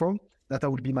and platform. That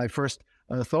would be my first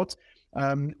thought.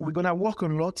 We're going to work a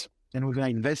lot and we're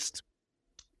going to invest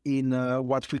in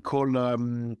what we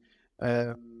call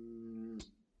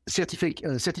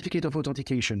certificate of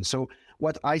authentication. So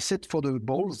what I said for the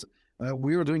balls,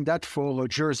 we are doing that for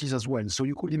jerseys as well. So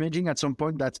you could imagine at some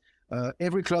point that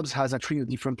every club has actually a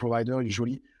different provider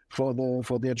usually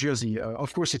for their jersey.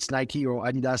 Of course, it's Nike or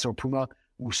Adidas or Puma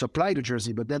who supply the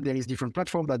jersey, but then there is different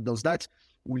platform that does that.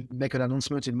 We'll make an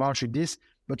announcement in March with this,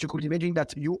 but you could imagine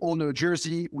that you own a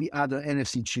jersey, we add an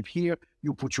NFC chip here,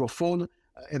 you put your phone,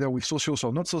 either with Socios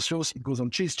or not Socios, it goes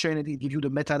on Chili's chain and it gives you the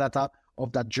metadata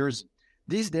of that jersey.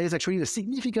 There is actually a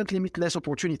significant limitless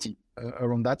opportunity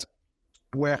around that,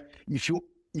 where if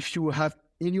you have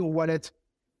in your wallet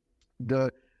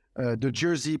the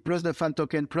jersey plus the fan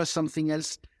token plus something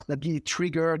else that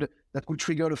could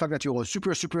trigger the fact that you're a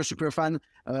super fan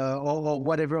or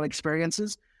whatever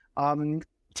experiences.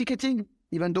 Ticketing,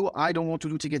 even though I don't want to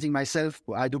do ticketing myself,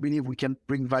 I do believe we can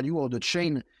bring value, or the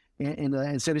chain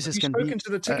and services can be. Have you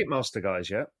spoken to the Ticketmaster guys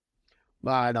yet?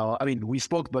 No, I mean, we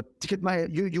spoke, but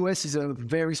US is a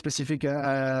very specific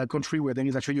country where there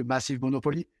is actually a massive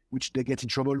monopoly, which they get in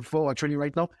trouble for actually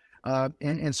right now.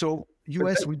 And so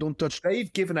US, we don't touch.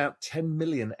 They've given out 10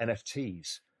 million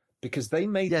NFTs because they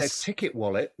made their ticket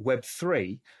wallet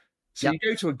Web3. So you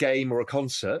go to a game or a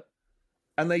concert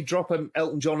and they drop an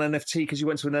Elton John NFT because you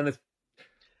went to an NFT.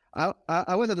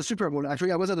 I was at the Super Bowl.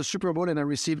 Actually, I was at the Super Bowl and I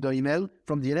received an email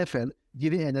from the NFL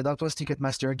and that was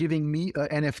Ticketmaster giving me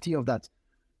an NFT of that.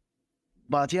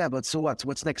 But so what?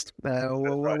 What's next?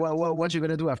 What you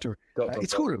gonna do after?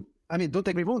 It's cool. I mean, don't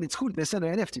take me wrong. It's cool. They send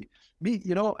an NFT. Me,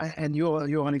 and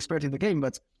you're an expert in the game,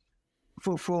 but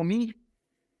for me,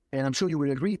 and I'm sure you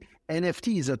will agree,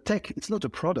 NFT is a tech. It's not a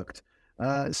product.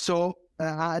 So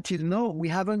until now, we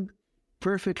haven't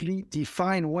perfectly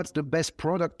defined what's the best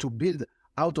product to build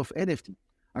out of NFT.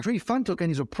 Actually, Fan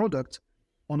Token is a product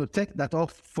on a tech that are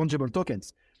fungible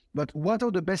tokens. But what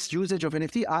are the best usage of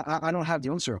NFT? I don't have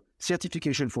the answer.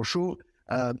 Certification for sure,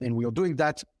 and we are doing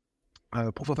that.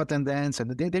 Proof of attendance,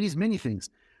 and there is many things.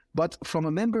 But from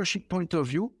a membership point of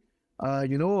view,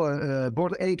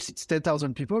 Bored Apes, it's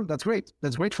 10,000 people. That's great.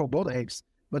 That's great for Bored Apes.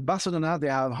 But Barcelona, they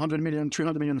have 100 million,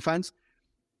 300 million fans.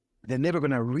 They're never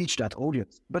going to reach that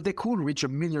audience. But they could reach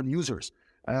 1 million users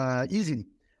easily.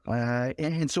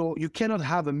 And so you cannot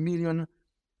have 1 million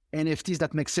NFTs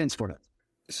that make sense for that.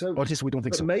 So, or at least we don't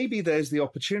think so. Maybe there's the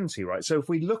opportunity, right? So if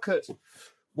we look at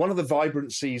one of the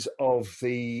vibrancies of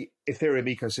the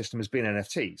Ethereum ecosystem has been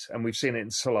NFTs, and we've seen it in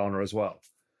Solana as well.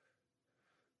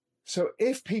 So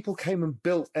if people came and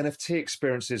built NFT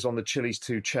experiences on the Chiliz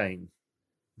 2 chain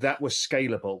that were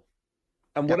scalable,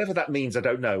 and whatever that means, I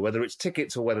don't know, whether it's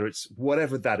tickets or whether it's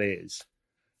whatever that is,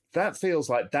 that feels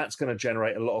like that's going to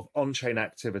generate a lot of on-chain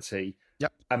activity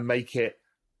and make it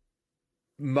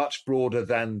much broader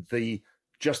than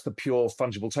just the pure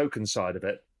fungible token side of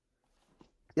it.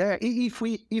 Yeah, if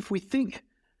we think,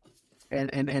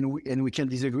 and we can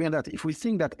disagree on that, if we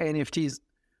think that NFTs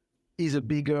is a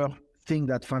bigger thing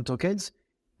than fan tokens,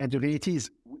 and the reality is,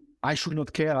 I should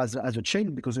not care as a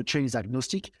chain, because a chain is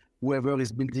agnostic. Whoever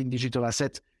is building digital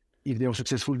asset, if they are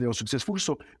successful, they are successful.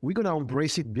 So we're gonna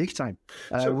embrace it big time.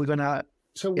 Why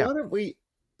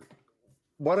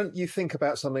don't you think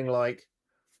about something like,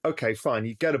 okay, fine,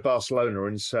 you go to Barcelona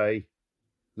and say,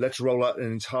 let's roll out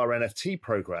an entire NFT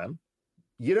program.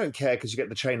 You don't care because you get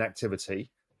the chain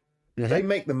activity. Mm-hmm. They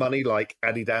make the money like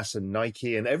Adidas and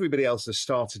Nike and everybody else has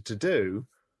started to do.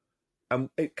 And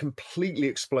it completely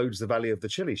explodes the value of the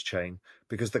Chiliz chain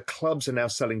because the clubs are now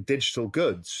selling digital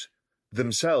goods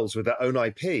themselves with their own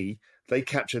IP. They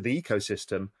capture the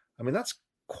ecosystem. I mean, that's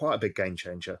quite a big game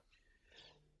changer.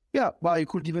 Yeah, well, you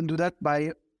could even do that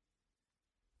by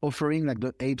offering, like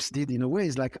the Apes did in a way,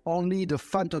 is like only the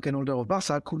fan token holder of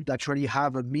Barca could actually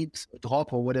have a mint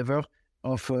drop or whatever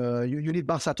of you need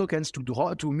Barca tokens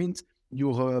to mint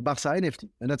your Barca NFT,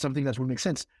 and that's something that will make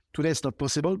sense. Today it's not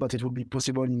possible, but it will be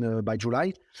possible by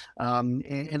July,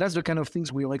 and that's the kind of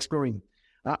things we are exploring.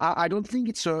 I don't think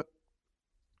it's a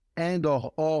and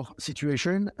or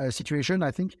situation. I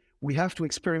think we have to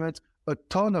experiment a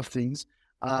ton of things,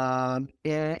 and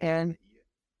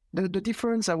the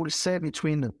difference I would say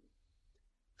between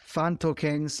fan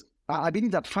tokens, I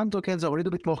believe that fan tokens are a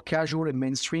little bit more casual and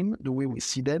mainstream, the way we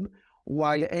see them,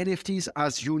 while NFTs,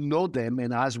 as you know them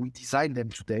and as we design them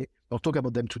today, or talk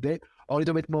about them today, are a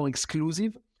little bit more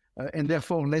exclusive and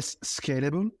therefore less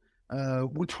scalable,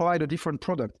 will provide a different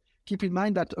product. Keep in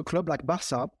mind that a club like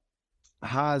Barca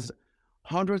has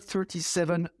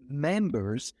 137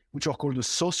 members, which are called the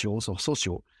socios or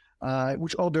socio,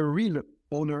 which are the real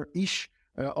owner-ish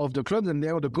of the clubs, and they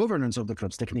are the governance of the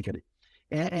clubs technically.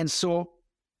 And so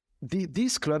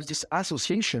these clubs, this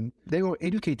association, they were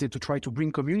educated to try to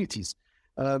bring communities.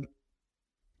 I'm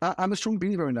a strong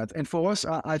believer in that. And for us,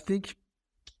 I think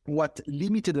what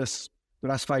limited us the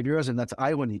last 5 years, and that's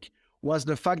ironic, was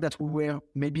the fact that we were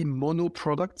maybe mono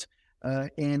product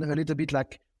and a little bit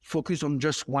like focused on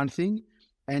just one thing.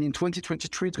 And in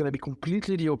 2023, it's going to be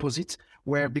completely the opposite,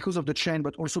 where because of the chain,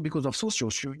 but also because of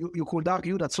Socios, you could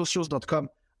argue that Socios.com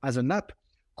as an app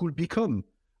could become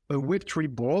a Web3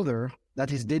 browser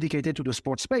that is dedicated to the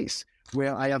sports space,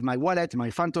 where I have my wallet,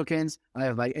 my fan tokens, I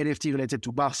have my NFT related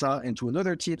to Barca and to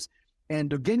another tips, and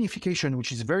the gamification,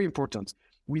 which is very important.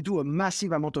 We do a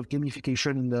massive amount of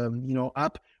gamification in the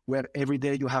app, where every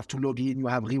day you have to log in, you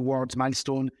have rewards,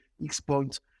 milestone, X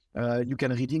points. You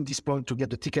can redeem this point to get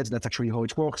the tickets. That's actually how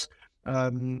it works.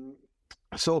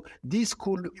 So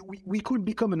we could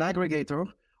become an aggregator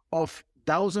of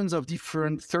thousands of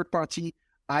different third-party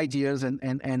ideas and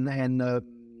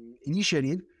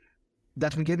initiative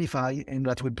that we gamify and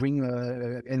that we bring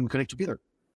and we connect together.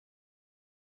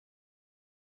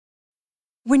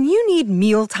 When you need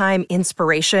mealtime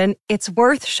inspiration, it's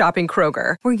worth shopping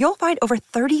Kroger, where you'll find over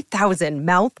 30,000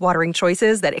 mouth-watering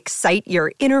choices that excite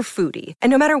your inner foodie. And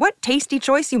no matter what tasty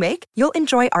choice you make, you'll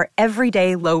enjoy our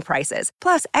everyday low prices,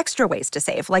 plus extra ways to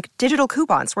save, like digital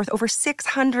coupons worth over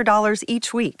 $600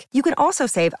 each week. You can also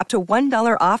save up to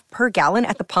 $1 off per gallon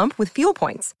at the pump with fuel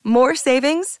points. More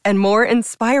savings and more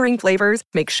inspiring flavors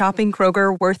make shopping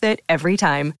Kroger worth it every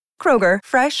time. Kroger,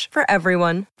 fresh for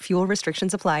everyone. Fuel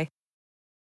restrictions apply.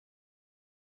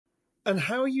 And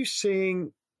how are you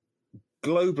seeing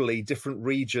globally different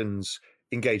regions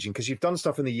engaging? Because you've done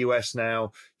stuff in the US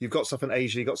now, you've got stuff in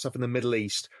Asia, you've got stuff in the Middle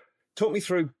East. Talk me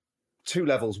through two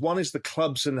levels. One is the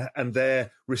clubs and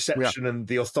their reception and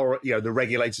the authority, the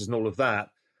regulators and all of that.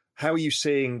 How are you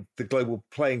seeing the global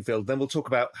playing field? Then we'll talk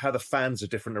about how the fans are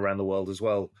different around the world as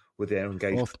well with their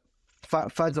engagement. Well,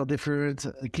 fans are different,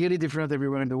 clearly different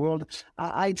everywhere in the world.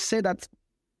 I'd say that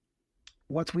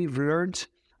what we've learned,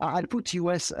 I'll put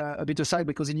US a bit aside,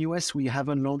 because in US we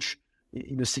haven't launched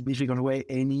in a significant way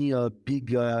any big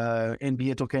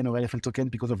NBA token or NFL token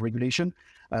because of regulation.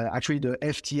 Actually, the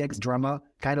FTX drama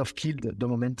kind of killed the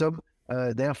momentum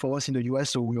there for us in the US,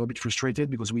 so we were a bit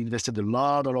frustrated because we invested a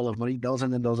lot of money,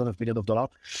 thousands and thousands of millions of dollars.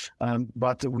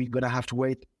 But we're going to have to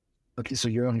wait at least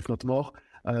a year, if not more,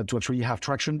 to actually have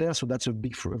traction there. So that's a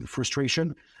big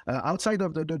frustration. Outside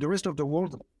of the rest of the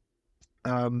world,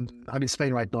 I'm in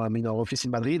Spain right now. I'm in our office in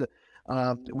Madrid.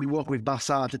 We work with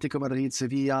Barça, Atletico Madrid,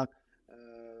 Sevilla,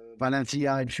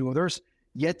 Valencia, and a few others.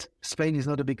 Yet, Spain is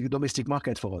not a big domestic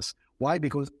market for us. Why?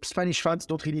 Because Spanish fans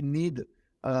don't really need,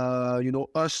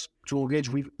 us to engage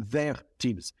with their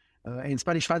teams. And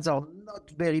Spanish fans are not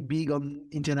very big on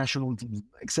international teams,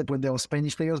 except when they are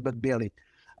Spanish players, but barely.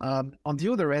 On the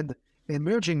other end,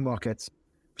 emerging markets,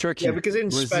 Turkey. Yeah, because in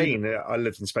Brazil. Spain, I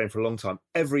lived in Spain for a long time,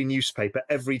 every newspaper,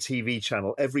 every TV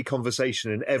channel, every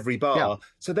conversation in every bar,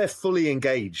 so they're fully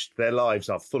engaged. Their lives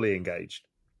are fully engaged.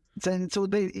 And so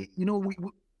they,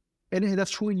 and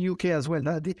that's true in UK as well.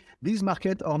 These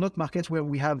markets are not markets where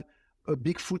we have a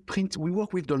big footprint. We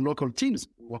work with the local teams,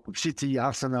 we work with City,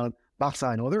 Arsenal, Barca,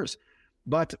 and others,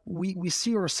 but we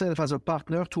see ourselves as a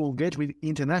partner to engage with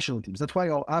international teams. That's why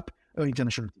our app,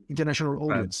 international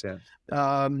audience.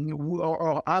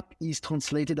 Our app is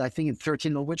translated, I think, in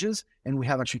 13 languages, and we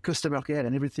have actually customer care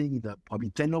and everything in probably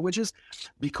 10 languages,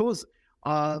 because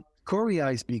Korea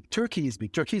is big, Turkey is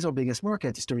big. Turkey is our biggest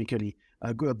market historically.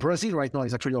 Brazil right now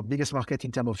is actually our biggest market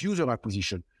in terms of user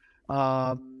acquisition.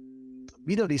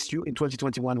 Middle East in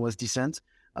 2021 was decent.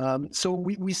 So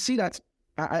we see that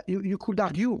you could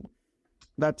argue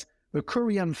that a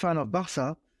Korean fan of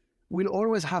Barca will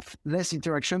always have less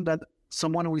interaction than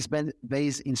someone who is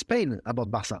based in Spain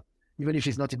about Barca, even if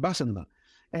he's not in Barcelona.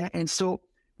 And so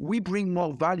we bring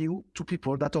more value to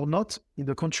people that are not in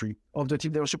the country of the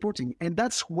team they are supporting. And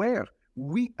that's where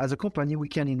we, as a company, we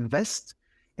can invest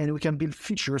and we can build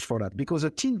features for that. Because the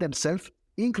team themselves,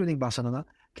 including Barcelona,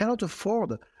 cannot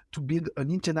afford to build an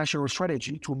international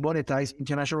strategy to monetize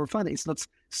international fans. It's not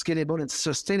scalable and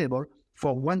sustainable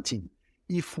for one team.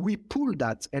 If we pull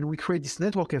that and we create this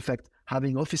network effect,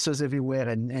 having offices everywhere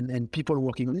and people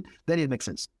working on it, then it makes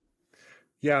sense.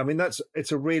 Yeah, I mean,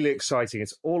 it's a really exciting.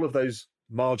 It's all of those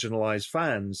marginalized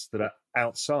fans that are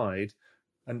outside,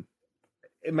 and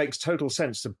it makes total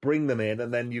sense to bring them in,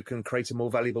 and then you can create a more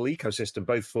valuable ecosystem,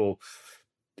 both for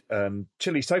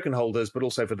Chili's token holders, but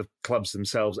also for the clubs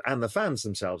themselves and the fans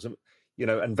themselves,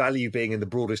 and value being in the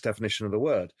broadest definition of the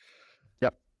word.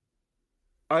 Yep.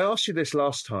 I asked you this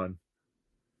last time.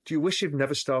 Do you wish you'd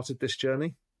never started this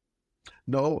journey?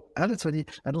 No, and it's funny.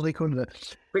 I don't recall that.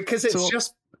 Because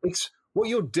it's what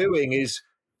you're doing is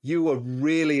you were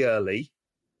really early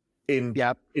in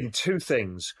two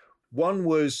things. One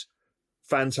was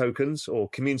fan tokens or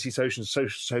community tokens,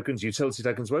 social tokens, utility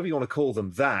tokens, whatever you want to call them,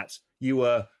 that you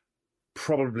were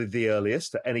probably the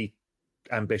earliest at any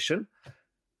ambition.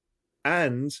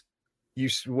 And you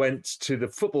went to the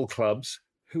football clubs,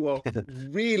 who are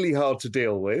really hard to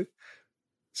deal with.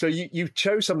 So you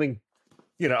chose something,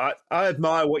 I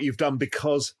admire what you've done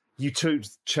because you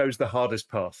chose the hardest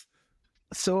path.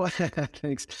 So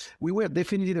thanks. We were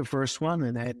definitely the first one,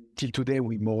 and till today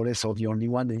we more or less are the only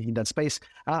one in that space.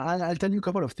 I'll tell you a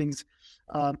couple of things.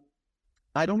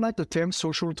 I don't like the term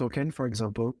social token, for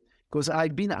example, because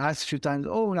I've been asked a few times,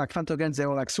 like fan tokens, they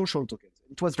are like social tokens.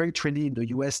 It was very trendy in the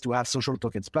US to have social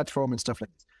tokens, platform and stuff like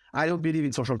this. I don't believe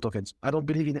in social tokens. I don't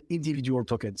believe in individual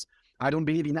tokens. I don't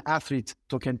believe in athlete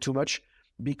token too much,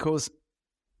 because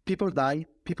people die,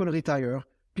 people retire,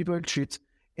 people cheat,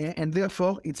 and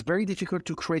therefore it's very difficult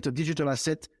to create a digital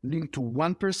asset linked to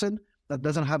one person that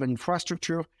doesn't have an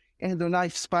infrastructure, and the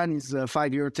lifespan is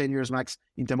 5 years, 10 years max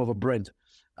in terms of a brand.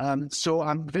 So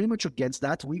I'm very much against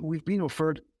that. We've been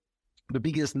offered the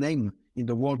biggest name in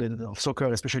the world of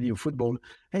soccer, especially of football.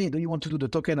 Hey, do you want to do the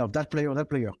token of that player or that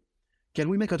player? Can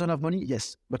we make a ton of money?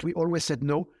 Yes. But we always said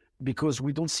no, because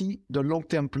we don't see the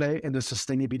long-term play and the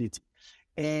sustainability.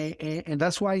 And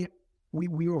that's why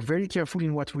we are very careful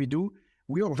in what we do.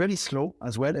 We are very slow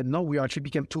as well. And now we actually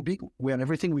become too big, where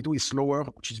everything we do is slower,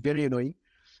 which is very annoying.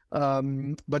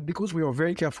 But because we are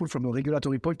very careful from a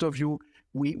regulatory point of view,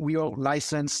 we are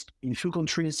licensed in few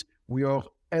countries. We are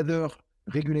either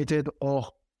regulated or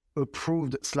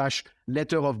approved /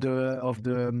 letter of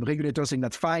the regulator saying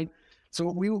that's fine.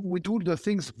 So we do the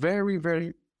things very,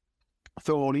 very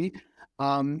thoroughly.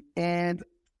 And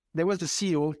there was the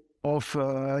CEO of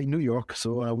in New York,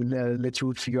 so I will let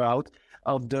you figure out,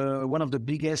 of one of the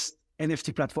biggest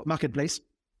NFT platform marketplace.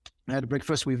 I had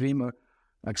breakfast with him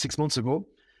like 6 months ago,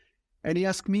 and he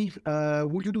asked me,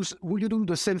 "Will you do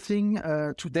the same thing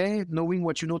today, knowing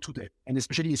what you know today?" And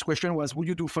especially his question was, "Will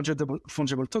you do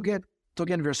fungible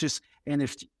token versus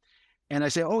NFT?" And I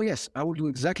said, "Oh yes, I will do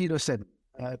exactly the same,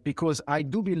 because I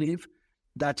do believe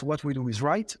that what we do is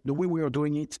right. The way we are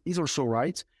doing it is also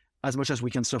right, as much as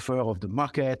we can suffer of the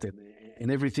market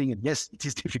and everything. And yes, it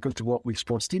is difficult to work with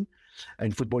sports team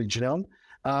and football in general.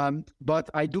 But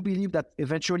I do believe that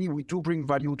eventually we do bring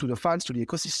value to the fans, to the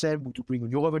ecosystem. We do bring a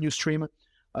new revenue stream.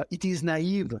 It is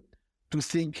naive to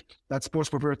think that sports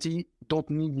property don't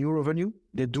need new revenue.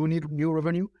 They do need new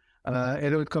revenue.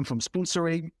 Either it comes from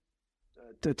sponsoring,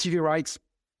 the TV rights,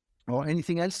 or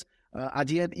anything else. At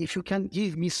the end, if you can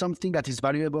give me something that is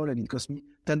valuable and it costs me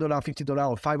 $10, $50,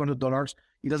 or $500,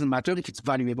 it doesn't matter if it's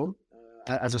valuable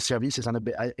as a service,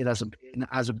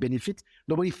 as a benefit.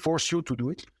 Nobody forces you to do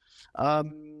it.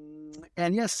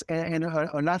 And yes, and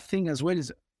a last thing as well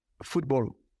is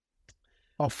football.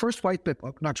 Our first white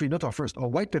paper, actually not our first, our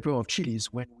white paper of Chiliz,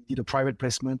 when we did a private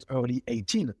placement early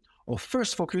 2018, our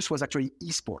first focus was actually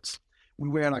esports. We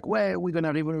were like, well, we're going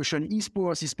to revolution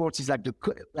esports. Esports is like the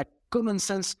common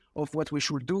sense of what we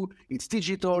should do. It's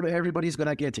digital. Everybody's going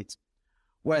to get it.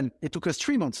 Well, it took us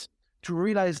 3 months to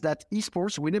realize that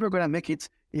esports, we're never going to make it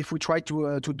if we try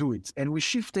to do it. And we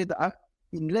shifted,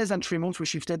 in less than 3 months, we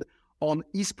shifted on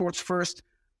esports first,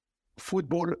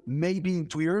 football maybe in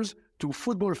 2 years, to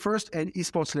football first and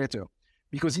esports later.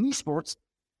 Because in esports,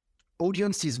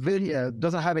 audience is very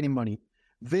doesn't have any money.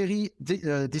 Very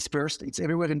dispersed. It's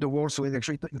everywhere in the world, so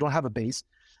actually you don't have a base.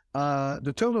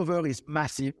 The turnover is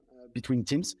massive between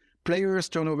teams. Players'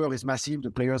 turnover is massive. The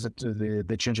players that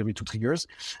they change every 2-3 years.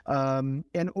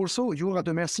 And also, you are at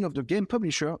the mercy of the game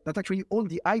publisher that actually own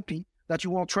the IP that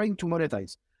you are trying to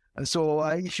monetize. So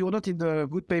if you're not in the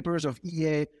good papers of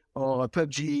EA or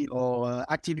PUBG or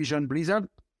Activision Blizzard,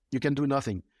 you can do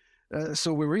nothing.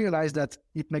 So we realized that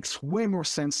it makes way more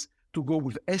sense to go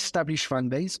with established fan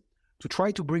base, to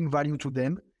try to bring value to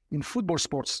them in football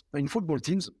sports, in football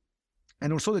teams,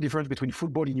 and also the difference between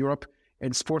football in Europe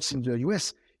and sports in the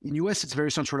US. In US, it's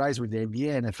very centralized with the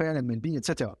NBA, NFL, MLB,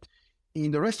 etc. In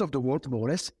the rest of the world, more or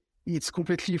less, it's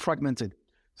completely fragmented.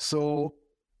 So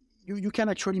you can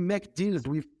actually make deals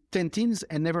with 10 teams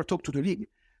and never talk to the league.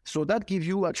 So that gives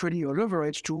you actually a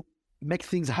leverage to make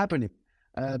things happen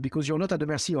because you're not at the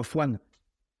mercy of one.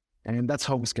 And that's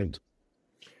how we scaled.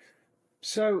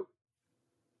 So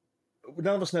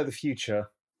none of us know the future,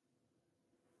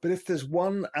 but if there's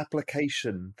one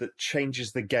application that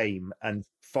changes the game and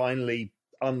finally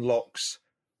unlocks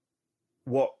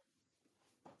what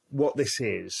this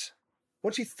is,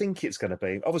 what do you think it's going to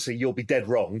be? Obviously, you'll be dead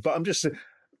wrong, but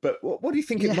but what do you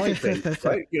think it might be?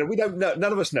 Right? We don't know.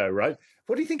 None of us know, right?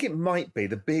 What do you think it might be?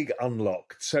 The big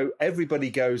unlock. So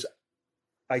everybody goes,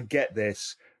 I get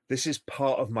this. This is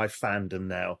part of my fandom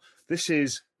now.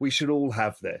 We should all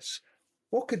have this.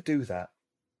 What could do that?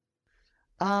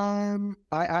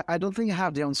 I don't think I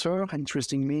have the answer,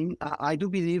 interestingly. I do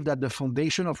believe that the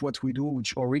foundation of what we do,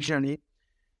 which originally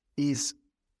is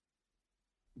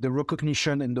the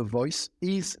recognition and the voice,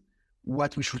 is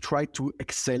what we should try to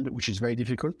excel, which is very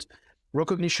difficult.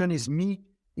 Recognition is me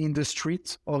in the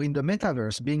street or in the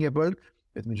metaverse being able,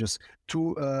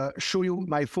 to show you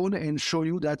my phone and show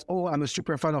you that, oh, I'm a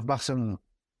super fan of Barcelona.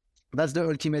 That's the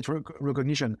ultimate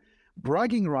recognition.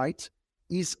 Bragging rights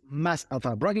is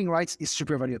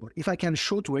super valuable. If I can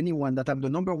show to anyone that I'm the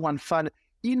number one fan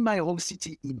in my home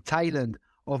city in Thailand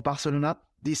of Barcelona,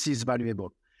 this is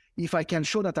valuable. If I can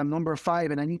show that I'm number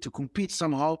 5 and I need to compete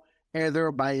somehow,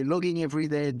 either by logging every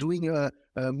day, doing a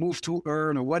move to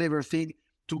earn or whatever thing,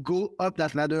 to go up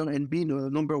that ladder and being a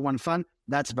number one fan,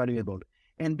 that's valuable.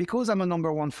 And because I'm a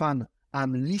number one fan,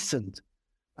 I'm listened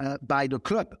by the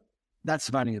club, that's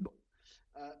valuable.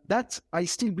 That I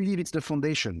still believe it's the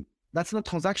foundation. that's not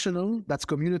transactional. That's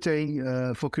community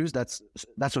focused. That's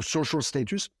a social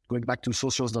status. Going back to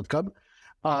socials.com.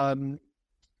 And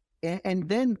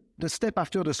then the step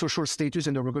after the social status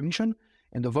and the recognition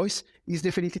and the voice is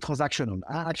definitely transactional.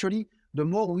 Actually, the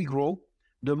more we grow,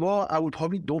 the more I would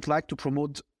probably don't like to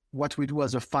promote what we do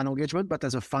as a fan engagement, but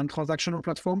as a fan transactional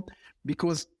platform,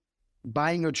 because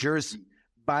buying a jersey,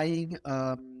 buying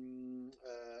a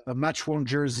match-worn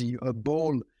jersey, a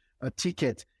ball, a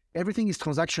ticket, everything is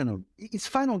transactional. It's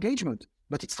fan engagement,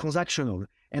 but it's transactional.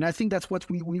 And I think that's what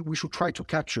we should try to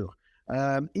capture.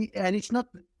 And it's not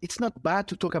bad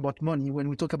to talk about money when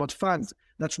we talk about fans.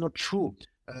 That's not true.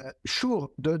 Sure,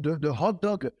 the hot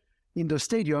dog in the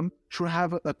stadium should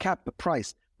have a cap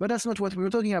price, but that's not what we're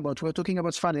talking about. We're talking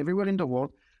about fans everywhere in the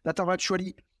world that are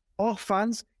actually our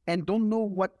fans and don't know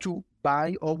what to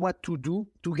buy or what to do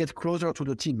to get closer to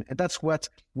the team. And that's what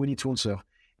we need to answer.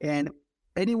 And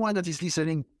anyone that is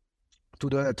listening to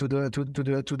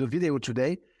the video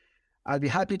today, I'll be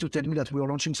happy to tell you that we are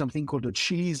launching something called the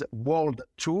Chiliz World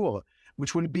Tour,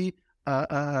 which will be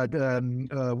a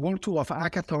world tour of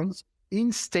hackathons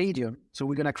in stadium. So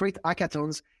we're going to create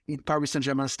hackathons in Paris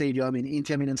Saint-Germain Stadium, in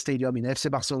Inter Milan Stadium, in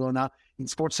FC Barcelona, in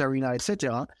Sports Arena,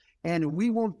 etc. And we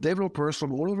want developers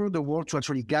from all over the world to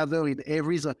actually gather in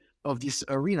areas of this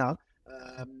arena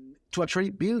to actually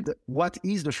build what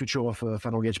is the future of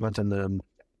fan engagement. And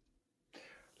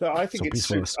no, I think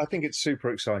it's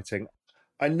super exciting.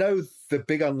 I know the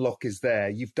big unlock is there.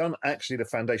 You've done actually the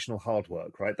foundational hard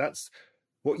work, right? That's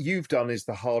what you've done is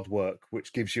the hard work,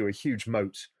 which gives you a huge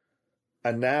moat.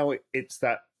 And now it's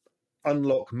that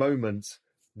unlock moment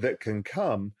that can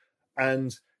come.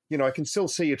 And, you know, I can still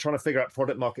see you trying to figure out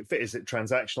product market fit. Is it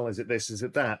transactional? Is it this? Is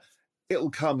it that? It'll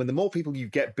come. And the more people you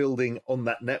get building on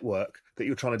that network that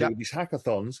you're trying to do with these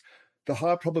hackathons, the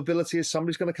higher probability is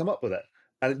somebody's going to come up with it.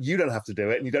 And you don't have to do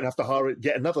it. And you don't have to hire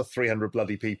yet another 300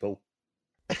 bloody people.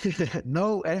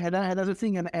 No, and another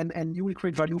thing, and you will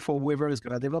create value for whoever is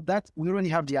going to develop that. We already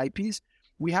have the IPs.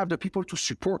 We have the people to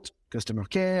support customer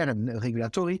care and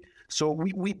regulatory. So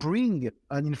we bring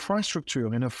an infrastructure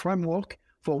and a framework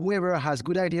for whoever has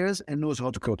good ideas and knows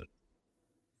how to code it.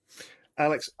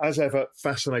 Alex, as ever,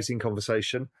 fascinating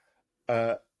conversation.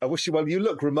 I wish you well. You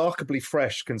look remarkably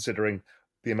fresh considering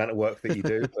the amount of work that you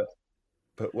do,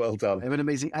 but well done. I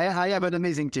have an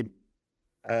amazing team.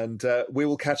 And we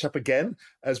will catch up again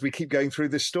as we keep going through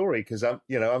this story, because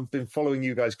I've been following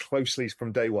you guys closely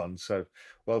from day one. So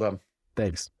well done.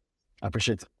 Thanks. I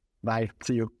appreciate it. Bye.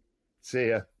 See you. See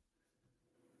ya.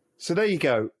 So there you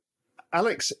go.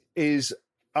 Alex is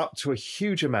up to a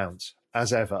huge amount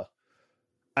as ever.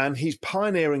 And he's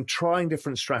pioneering, trying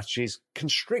different strategies,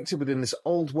 constricted within this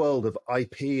old world of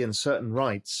IP and certain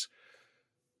rights.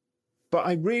 But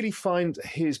I really find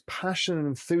his passion and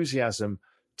enthusiasm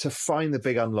to find the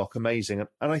big unlock amazing.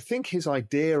 And I think his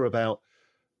idea about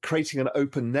creating an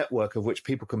open network of which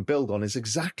people can build on is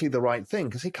exactly the right thing,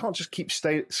 because he can't just keep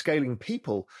scaling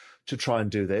people to try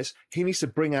and do this. He needs to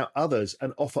bring out others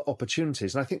and offer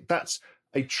opportunities. And I think that's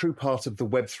a true part of the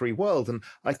Web3 world. And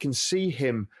I can see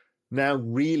him now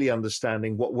really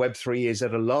understanding what Web3 is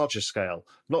at a larger scale,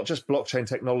 not just blockchain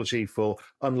technology for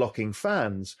unlocking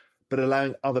fans, but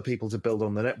allowing other people to build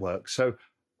on the network. So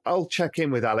I'll check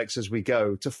in with Alex as we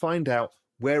go to find out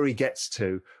where he gets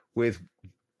to with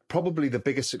probably the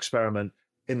biggest experiment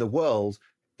in the world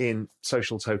in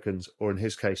social tokens, or in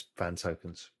his case, fan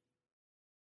tokens.